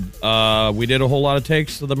said, we did a whole lot of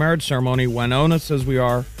takes of the marriage ceremony. Winona says we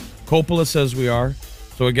are. Coppola says we are.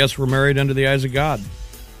 So I guess we're married under the eyes of God.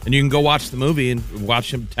 And you can go watch the movie and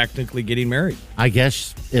watch him technically getting married. I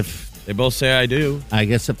guess if... They both say I do. I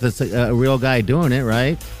guess if it's a real guy doing it,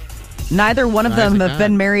 right? Neither one of them have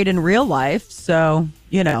been married in real life. So,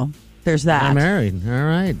 there's that. They're married. All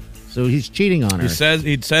right. So he's cheating on her.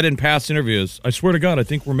 He'd said in past interviews, I swear to God, I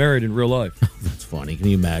think we're married in real life. That's funny. Can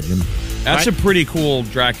you imagine? That's a pretty cool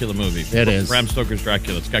Dracula movie. It is. Bram Stoker's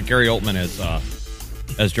Dracula. It's got Gary Oldman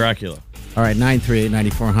as Dracula. All right,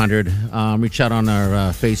 938-9400. Reach out on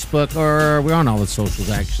our Facebook, or we're on all the socials,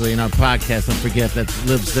 actually. And our podcast, don't forget, that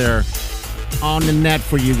lives there on the net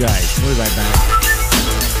for you guys. We'll be right back.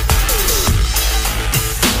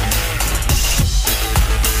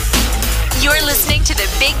 You're listening to the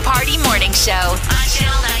Big Party Morning Show on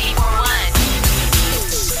Channel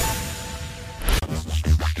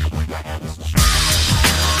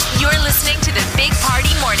 94.1. You're listening to the Big Party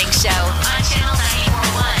Morning Show on Channel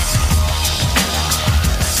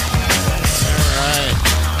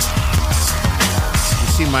 94.1. You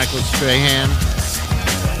see Michael Strahan?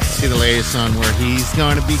 See the latest on where he's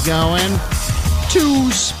going to be going?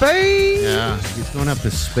 To space. Yeah, he's going up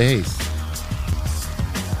to space.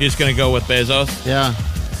 He's going to go with Bezos? Yeah.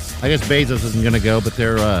 I guess Bezos isn't going to go, but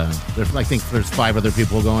I think there's 5 other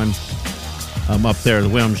people going up there. The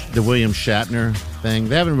William Shatner thing.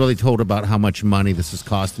 They haven't really told about how much money this is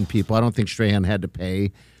costing people. I don't think Strahan had to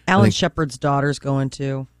pay. Alan Shepard's daughter's going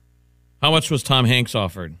too. How much was Tom Hanks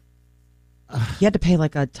offered? He had to pay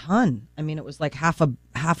like a ton. I mean, it was like half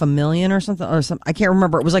a million or something. I can't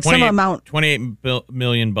remember. It was like some amount. $28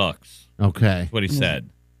 million bucks. Okay. That's what he said.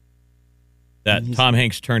 That Tom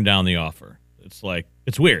Hanks turned down the offer.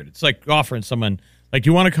 It's weird. It's like offering someone, like,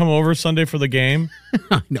 you want to come over Sunday for the game?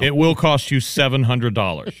 It will cost you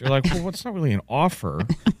 $700. You're like, well, what's not really an offer?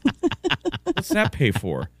 What's that pay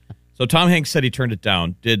for? So Tom Hanks said he turned it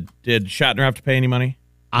down. Did Shatner have to pay any money?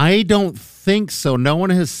 I don't think so. No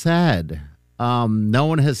one has said. No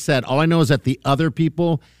one has said. All I know is that the other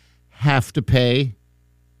people have to pay.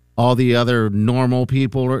 All the other normal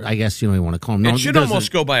people, or I guess you want to call them. It should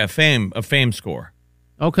almost go by a fame score.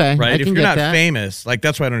 Okay, right. If you're not that. famous, like,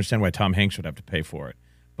 that's why I don't understand why Tom Hanks would have to pay for it.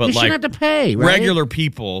 But you shouldn't have to pay. Right? Regular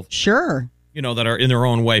people, sure, that are in their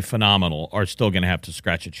own way phenomenal, are still going to have to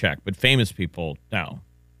scratch a check. But famous people, no,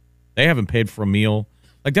 they haven't paid for a meal.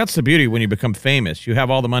 Like, that's the beauty when you become famous. You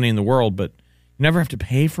have all the money in the world, but you never have to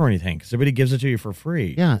pay for anything because everybody gives it to you for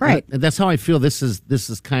free. Yeah, right. That's how I feel. This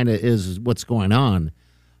is kind of what's going on.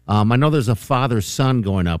 I know there's a father-son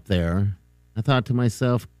going up there. I thought to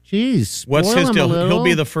myself, geez, what's his deal? He'll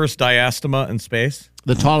be the first diastema in space?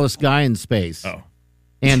 The tallest guy in space. Oh.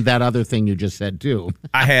 And that other thing you just said, too.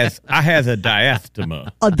 I has a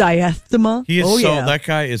diastema. A diastema? He is that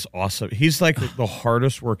guy is awesome. He's like the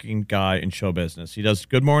hardest working guy in show business. He does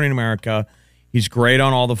Good Morning America. He's great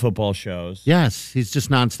on all the football shows. Yes, he's just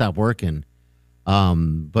nonstop working.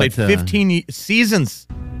 Played 15 seasons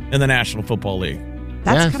in the National Football League.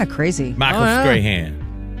 That's kind of crazy. Michael Strahan.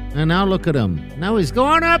 And now look at him. Now he's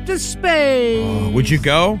going up to space. Oh, would you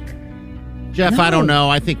go? Jeff, no. I don't know.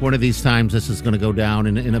 I think one of these times this is going to go down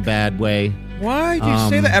in a bad way. Why do you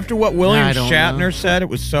say that? After what William Shatner said, it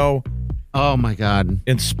was so... Oh, my God.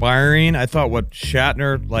 Inspiring. I thought what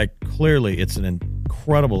Shatner, clearly it's an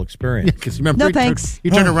incredible experience. Because remember, he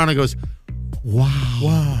turned around and goes, wow.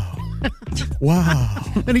 Wow. Wow.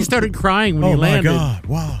 And he started crying when he landed. Oh, my God.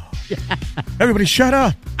 Wow. Everybody shut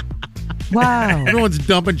up. Wow. Everyone's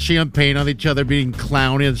dumping champagne on each other, being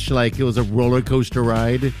clownish like it was a roller coaster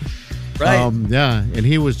ride. Right. Yeah. And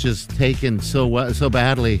he was just taken so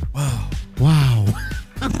badly. Wow. Wow.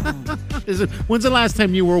 When's the last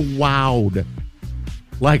time you were wowed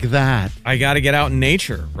like that? I got to get out in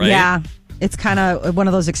nature, right? Yeah. It's kind of one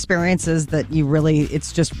of those experiences that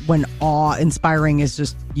it's just when awe-inspiring is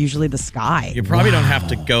just usually the sky. You probably don't have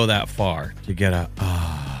to go that far to get a...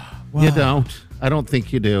 Wow. You don't. I don't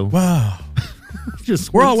think you do. Wow.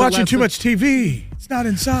 We're all watching too much TV. It's not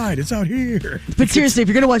inside. It's out here. But seriously, if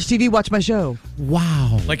you're going to watch TV, watch my show.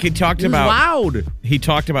 Wow. Like he talked about... loud. He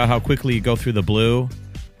talked about how quickly you go through the blue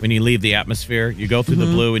when you leave the atmosphere. You go through the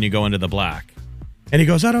blue and you go into the black. And he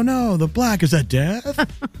goes, I don't know. The black, is that death?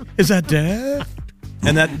 Is that death?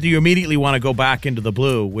 And that you immediately want to go back into the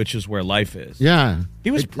blue, which is where life is. Yeah.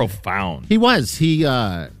 He was profound. He was.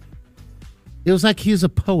 It was like he's a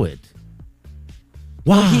poet.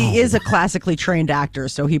 Wow. Well, he is a classically trained actor,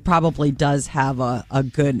 so he probably does have a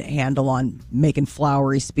good handle on making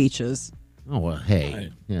flowery speeches. Oh, well,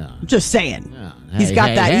 hey. Yeah. I'm just saying. Yeah. He's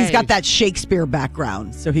got that Shakespeare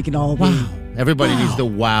background, so he can all wow. Everybody needs to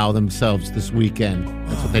wow themselves this weekend.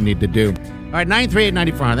 That's what they need to do. All right,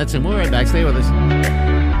 938-9400. That's it. We'll be right back. Stay with us.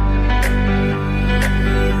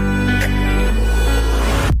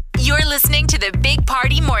 You're listening to the Big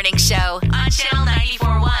Party Morning Show on Channel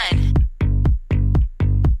 94.1.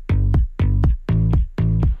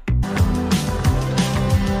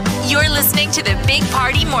 You're listening to the Big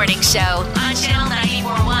Party Morning Show on Channel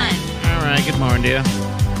 94.1. All right, good morning, dear.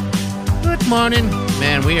 Good morning.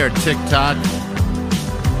 Man, we are TikTok.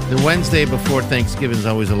 The Wednesday before Thanksgiving is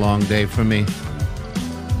always a long day for me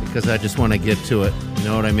because I just want to get to it. You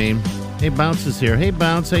know what I mean? Hey, Bounce is here. Hey,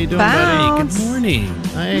 Bounce, how you doing, buddy? Good morning.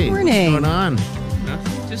 Hey, good morning. What's going on?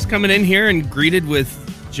 Just coming in here and greeted with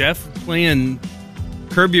Jeff playing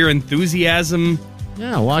Curb Your Enthusiasm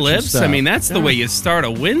clips. Stuff. I mean, that's the way you start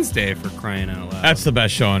a Wednesday, for crying out loud. That's the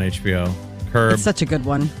best show on HBO. Curb. It's such a good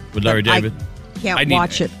one. With Larry David. I can't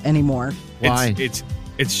watch it anymore. Why? It's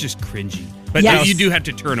just cringy. But you do have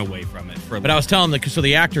to turn away from it for a But I was telling so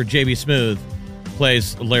the actor J.B. Smoove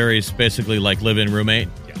plays Larry's basically like live-in roommate.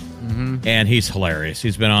 And he's hilarious.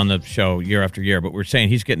 He's been on the show year after year, but we're saying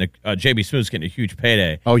he's getting JB Smooth's getting a huge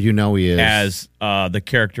payday. Oh, you know he is. As the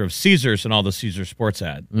character of Caesars and all the Caesar sports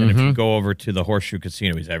ad. And if you go over to the Horseshoe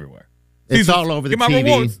Casino, he's everywhere. It's all over the my TV.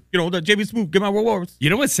 rewards. You know, the JB Smooth, get my rewards.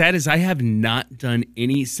 You know what's sad is I have not done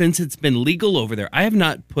any, since it's been legal over there, I have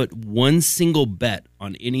not put one single bet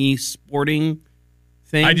on any sporting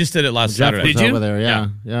thing. I just did it last Saturday. Did you? Over there,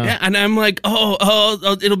 yeah. And I'm like,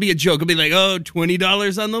 oh, it'll be a joke. It'll be like,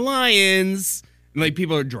 $20 on the Lions. And like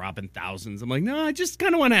people are dropping thousands. I'm like, no, I just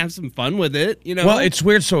kind of want to have some fun with it, you know? Well, it's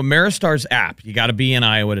weird. So Ameristar's app, you got to be in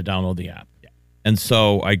Iowa to download the app. Yeah. And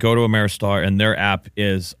so I go to Ameristar, and their app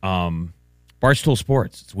is Barstool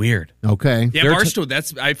Sports. It's weird. Okay. Yeah,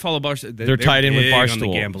 Barstool. I follow Barstool. They're tied in with big on Barstool.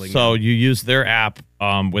 the gambling. So you use their app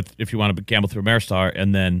if you want to gamble through Ameristar,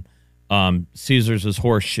 and then Caesars is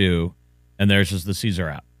Horseshoe, and theirs is the Caesar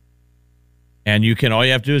app. And all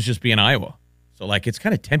you have to do is just be in Iowa. So like it's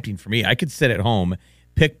kind of tempting for me. I could sit at home,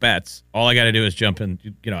 pick bets. All I got to do is jump in.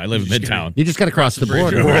 I live in Midtown. You just got to cross the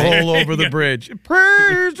border. Roll over the bridge.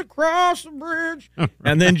 Praise across the bridge.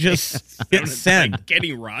 And then just hit send. Like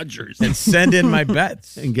Kenny Rogers. And send in my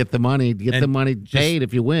bets. And get the money. Get the money paid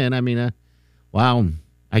if you win. I mean, wow.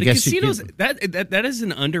 I guess casinos, that is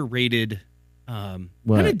an underrated kind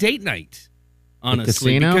of date night,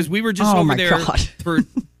 honestly. Because we were just over there for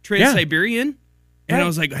Trans-Siberian. And I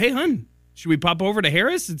was like, hey, hon, should we pop over to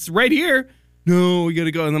Harris? It's right here. No, we got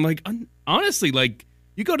to go. And I'm like, honestly, like,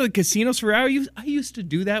 you go to the casinos for I used to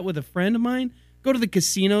do that with a friend of mine. Go to the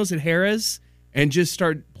casinos at Harris and just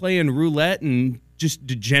start playing roulette and just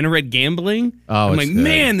degenerate gambling. I'm like,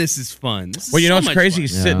 man, this is fun. This is well, you know what's crazy?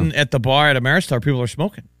 Sitting at the bar at Ameristar, people are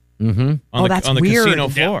smoking. Mm-hmm. That's on the weird. casino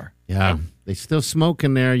floor. Yeah. They still smoke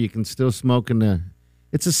in there. You can still smoke in the...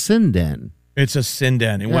 It's a sin den. It's a sin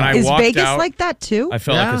den. And when I Is walked Vegas out, like that too? I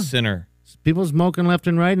felt like a sinner. People smoking left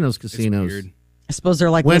and right in those casinos. It's weird. I suppose they're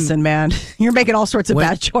like, listen, man, you're making all sorts of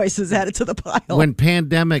bad choices. Add it to the pile. When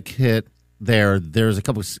pandemic hit, there's a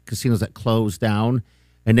couple of casinos that closed down,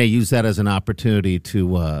 and they use that as an opportunity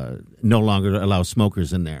to no longer allow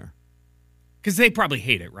smokers in there. Because they probably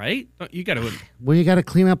hate it, right? You got to. Well, you got to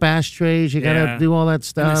clean up ashtrays. You got to do all that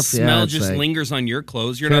stuff. And the smell just lingers on your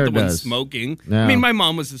clothes. You're not the one smoking. No. I mean, my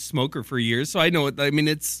mom was a smoker for years, so I know it. I mean,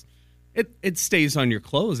 it stays on your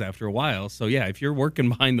clothes after a while. So yeah, if you're working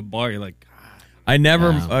behind the bar, you're like. I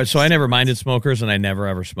never minded smokers, and I never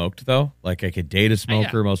ever smoked though. Like I could date a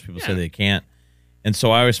smoker. Yeah. Most people say they can't, and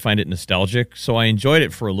so I always find it nostalgic. So I enjoyed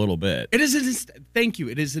it for a little bit. It is thank you.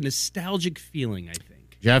 It is a nostalgic feeling, I think.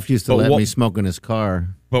 Jeff used to let me smoke in his car.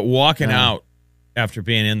 But walking out after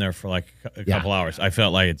being in there for like a couple hours, I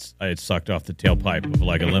felt like I had sucked off the tailpipe of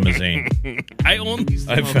like a limousine.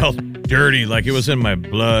 I felt dirty, like it was in my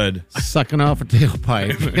blood. Sucking off a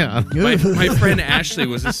tailpipe. Yeah. my friend Ashley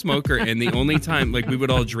was a smoker, and the only time like we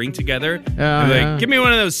would all drink together, like, give me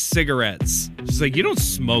one of those cigarettes. She's like, you don't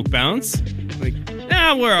smoke, Bounce. I'm like,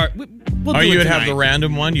 we'll do you it would tonight. have the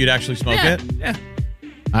random one? You'd actually smoke it? Yeah.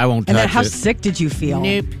 I won't touch it. And then how sick did you feel?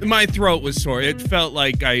 Nope. My throat was sore. It felt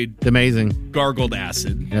like I amazing gargled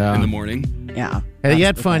acid in the morning. Yeah. Hey, you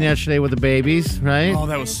had fun yesterday with the babies, right? Oh,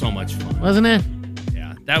 that was so much fun. Wasn't it?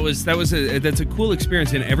 Yeah. That's a cool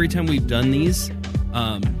experience. And every time we've done these,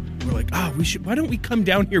 we're like, why don't we come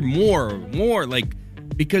down here more? Like,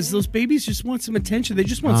 because those babies just want some attention. They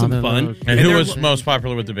just want some fun. And who was most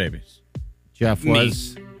popular with the babies? Jeff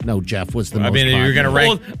was. No, Jeff was the most popular. You're going to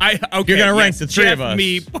rank. You're going to rank the three Jeff, of us.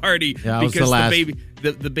 Me, Party. Yeah, I was because the last.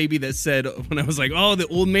 The baby that said when I was like, oh, the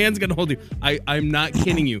old man's going to hold you. I'm not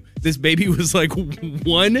kidding you. This baby was like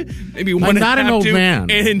maybe one. I'm not an old man.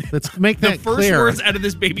 And let's make that the first clear. words out of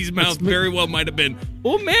this baby's mouth very well might have been,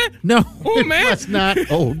 old man. No, old man. That's not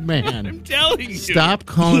old man. I'm telling you. Stop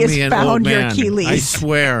calling me an old man. Achilles. I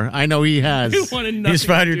swear. I know he has. He's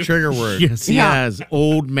found your trigger word. Yes, he has.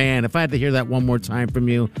 Old man. If I had to hear that one more time from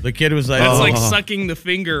you. The kid was like, that's like sucking the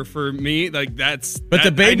finger for me. Like But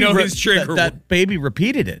the baby, I know his trigger. That baby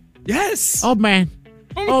repeated it. Yes. Old man.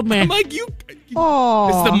 Old man. I'm like, you. Oh.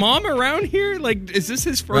 Is the mom around here? Like, is this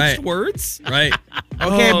his first words? Right.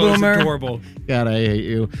 Okay, boomer. That's adorable. God, I hate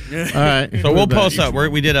you. All right. So we'll post up.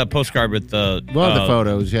 We did a postcard with the the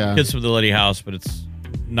photos, yeah. Kids from the Liddy House, but it's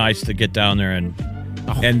nice to get down there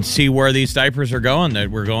and see where these diapers are going. That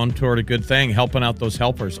we're going toward a good thing, helping out those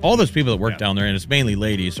helpers. All those people that work down there, and it's mainly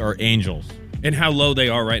ladies, are angels. And how low they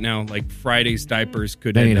are right now. Like Friday's diapers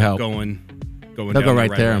could they end need up help. going They'll down go right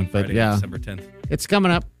there. around But Friday, yeah, December 10th. It's coming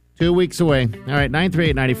up. 2 weeks away. All right,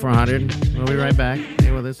 938-9400. We'll be right back.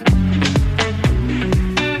 Stay with us.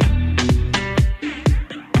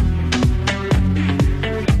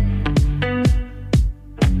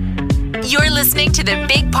 You're listening to the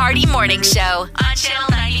Big Party Morning Show on Channel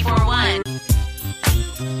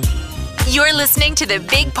 94.1. You're listening to the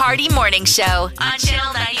Big Party Morning Show on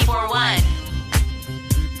Channel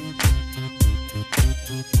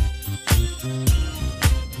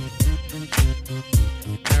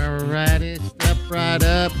 94.1. All righty, step right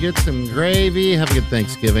up, get some gravy. Have a good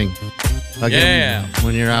Thanksgiving. Again,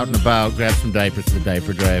 when you're out and about, grab some diapers for the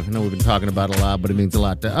diaper drive. I know we've been talking about it a lot, but it means a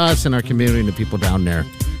lot to us and our community and the people down there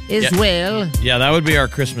as well. Yeah, that would be our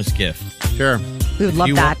Christmas gift. Sure. We would love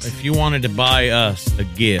that. If you wanted to buy us a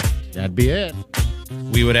gift, that'd be it.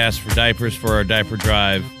 We would ask for diapers for our diaper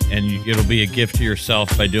drive, and it'll be a gift to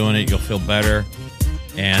yourself. By doing it, you'll feel better.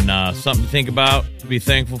 And something to think about, to be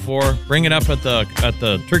thankful for. Bring it up at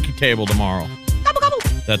the turkey table tomorrow.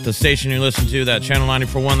 At the station you listen to, that Channel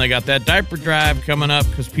 94.1, they got that diaper drive coming up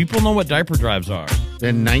because people know what diaper drives are.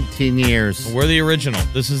 Been 19 years. We're the original.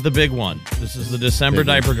 This is the big one. This is the December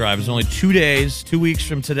diaper drive. It's only 2 days, 2 weeks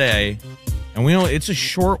from today. And it's a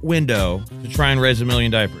short window to try and raise 1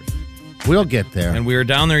 million diapers. We'll get there. And we were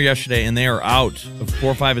down there yesterday, and they are out of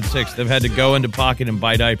 4, 5, and 6. They've had to go into pocket and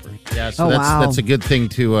buy diapers. Yeah, so that's a good thing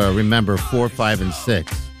to remember. 4, 5, and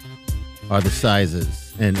 6 are the sizes.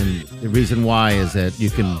 And the reason why is that you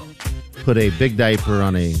can put a big diaper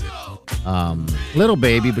on a little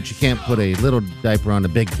baby, but you can't put a little diaper on a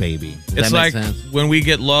big baby. Does that make sense? When we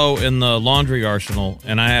get low in the laundry arsenal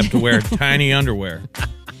and I have to wear tiny underwear.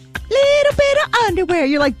 Little bit of underwear.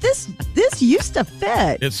 You're like, this used to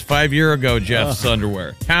fit. It's 5 years ago, Jeff's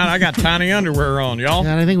underwear. I got tiny underwear on, y'all.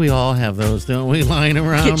 God, I think we all have those, don't we, lying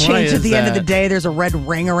around? Get changed at the end of the day. There's a red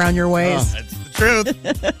ring around your waist. That's the truth.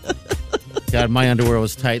 God, my underwear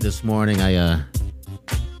was tight this morning. I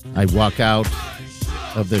walk out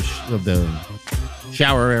of the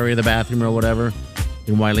shower area, the bathroom or whatever,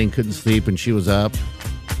 and Wileen couldn't sleep, and she was up,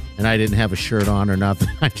 and I didn't have a shirt on or nothing.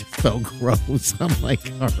 I just felt gross. I'm like,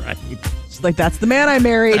 all right. She's like, that's the man I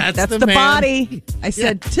married. That's the man. body. I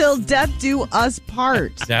said, till death do us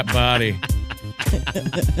part. That body.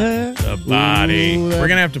 The body. We're going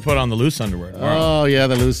to have to put on the loose underwear tomorrow. Oh, yeah,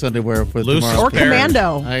 the loose underwear for loose tomorrow. Or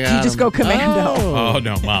commando. You just go commando. Oh,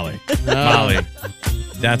 no, Molly. Molly.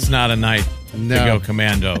 That's not a night to go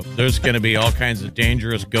commando. There's going to be all kinds of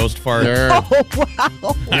dangerous ghost farts. Sure. Oh,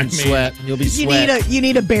 wow. Sweat. You'll be sweat. You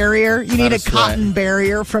need a barrier. You need a cotton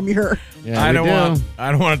barrier from your... Yeah, I don't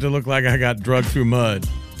want it to look like I got drugged through mud.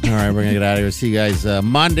 All right, we're going to get out of here. See you guys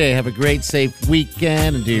Monday. Have a great, safe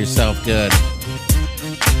weekend and do yourself good.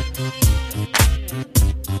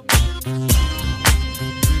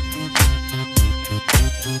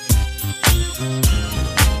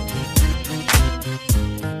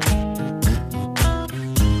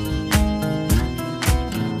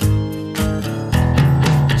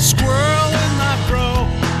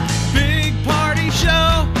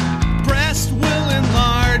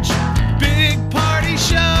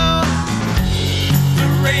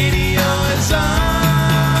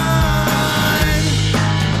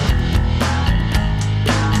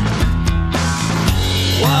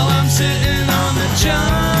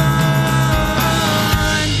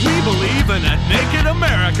 Naked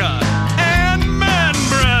America and man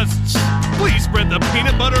breasts. Please spread the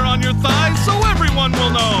peanut butter on your thighs so everyone will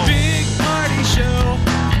know. Big party show.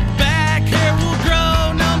 Back hair will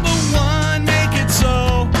grow. Number one, make it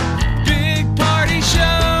so. Big party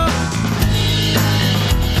show.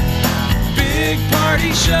 Big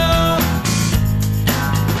party show.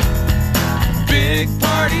 Big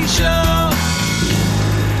party show.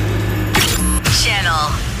 Channel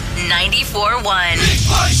 94.1. Big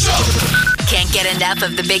party show. Can't get enough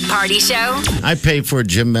of the Big Party Show? I paid for a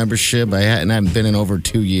gym membership, and I haven't been in over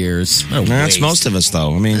 2 years. That's most of us,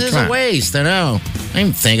 though. I mean, it's a waste. I know. I didn't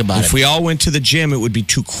even think about it. If we all went to the gym, it would be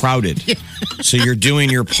too crowded. So you're doing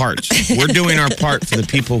your part. We're doing our part for the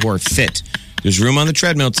people who are fit. There's room on the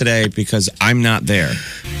treadmill today because I'm not there.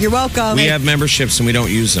 You're welcome. We have memberships and we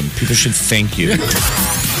don't use them. People should thank you. Big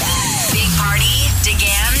Party,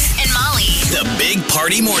 DeGan, and Molly. The Big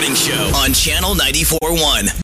Party Morning Show on Channel 94.1.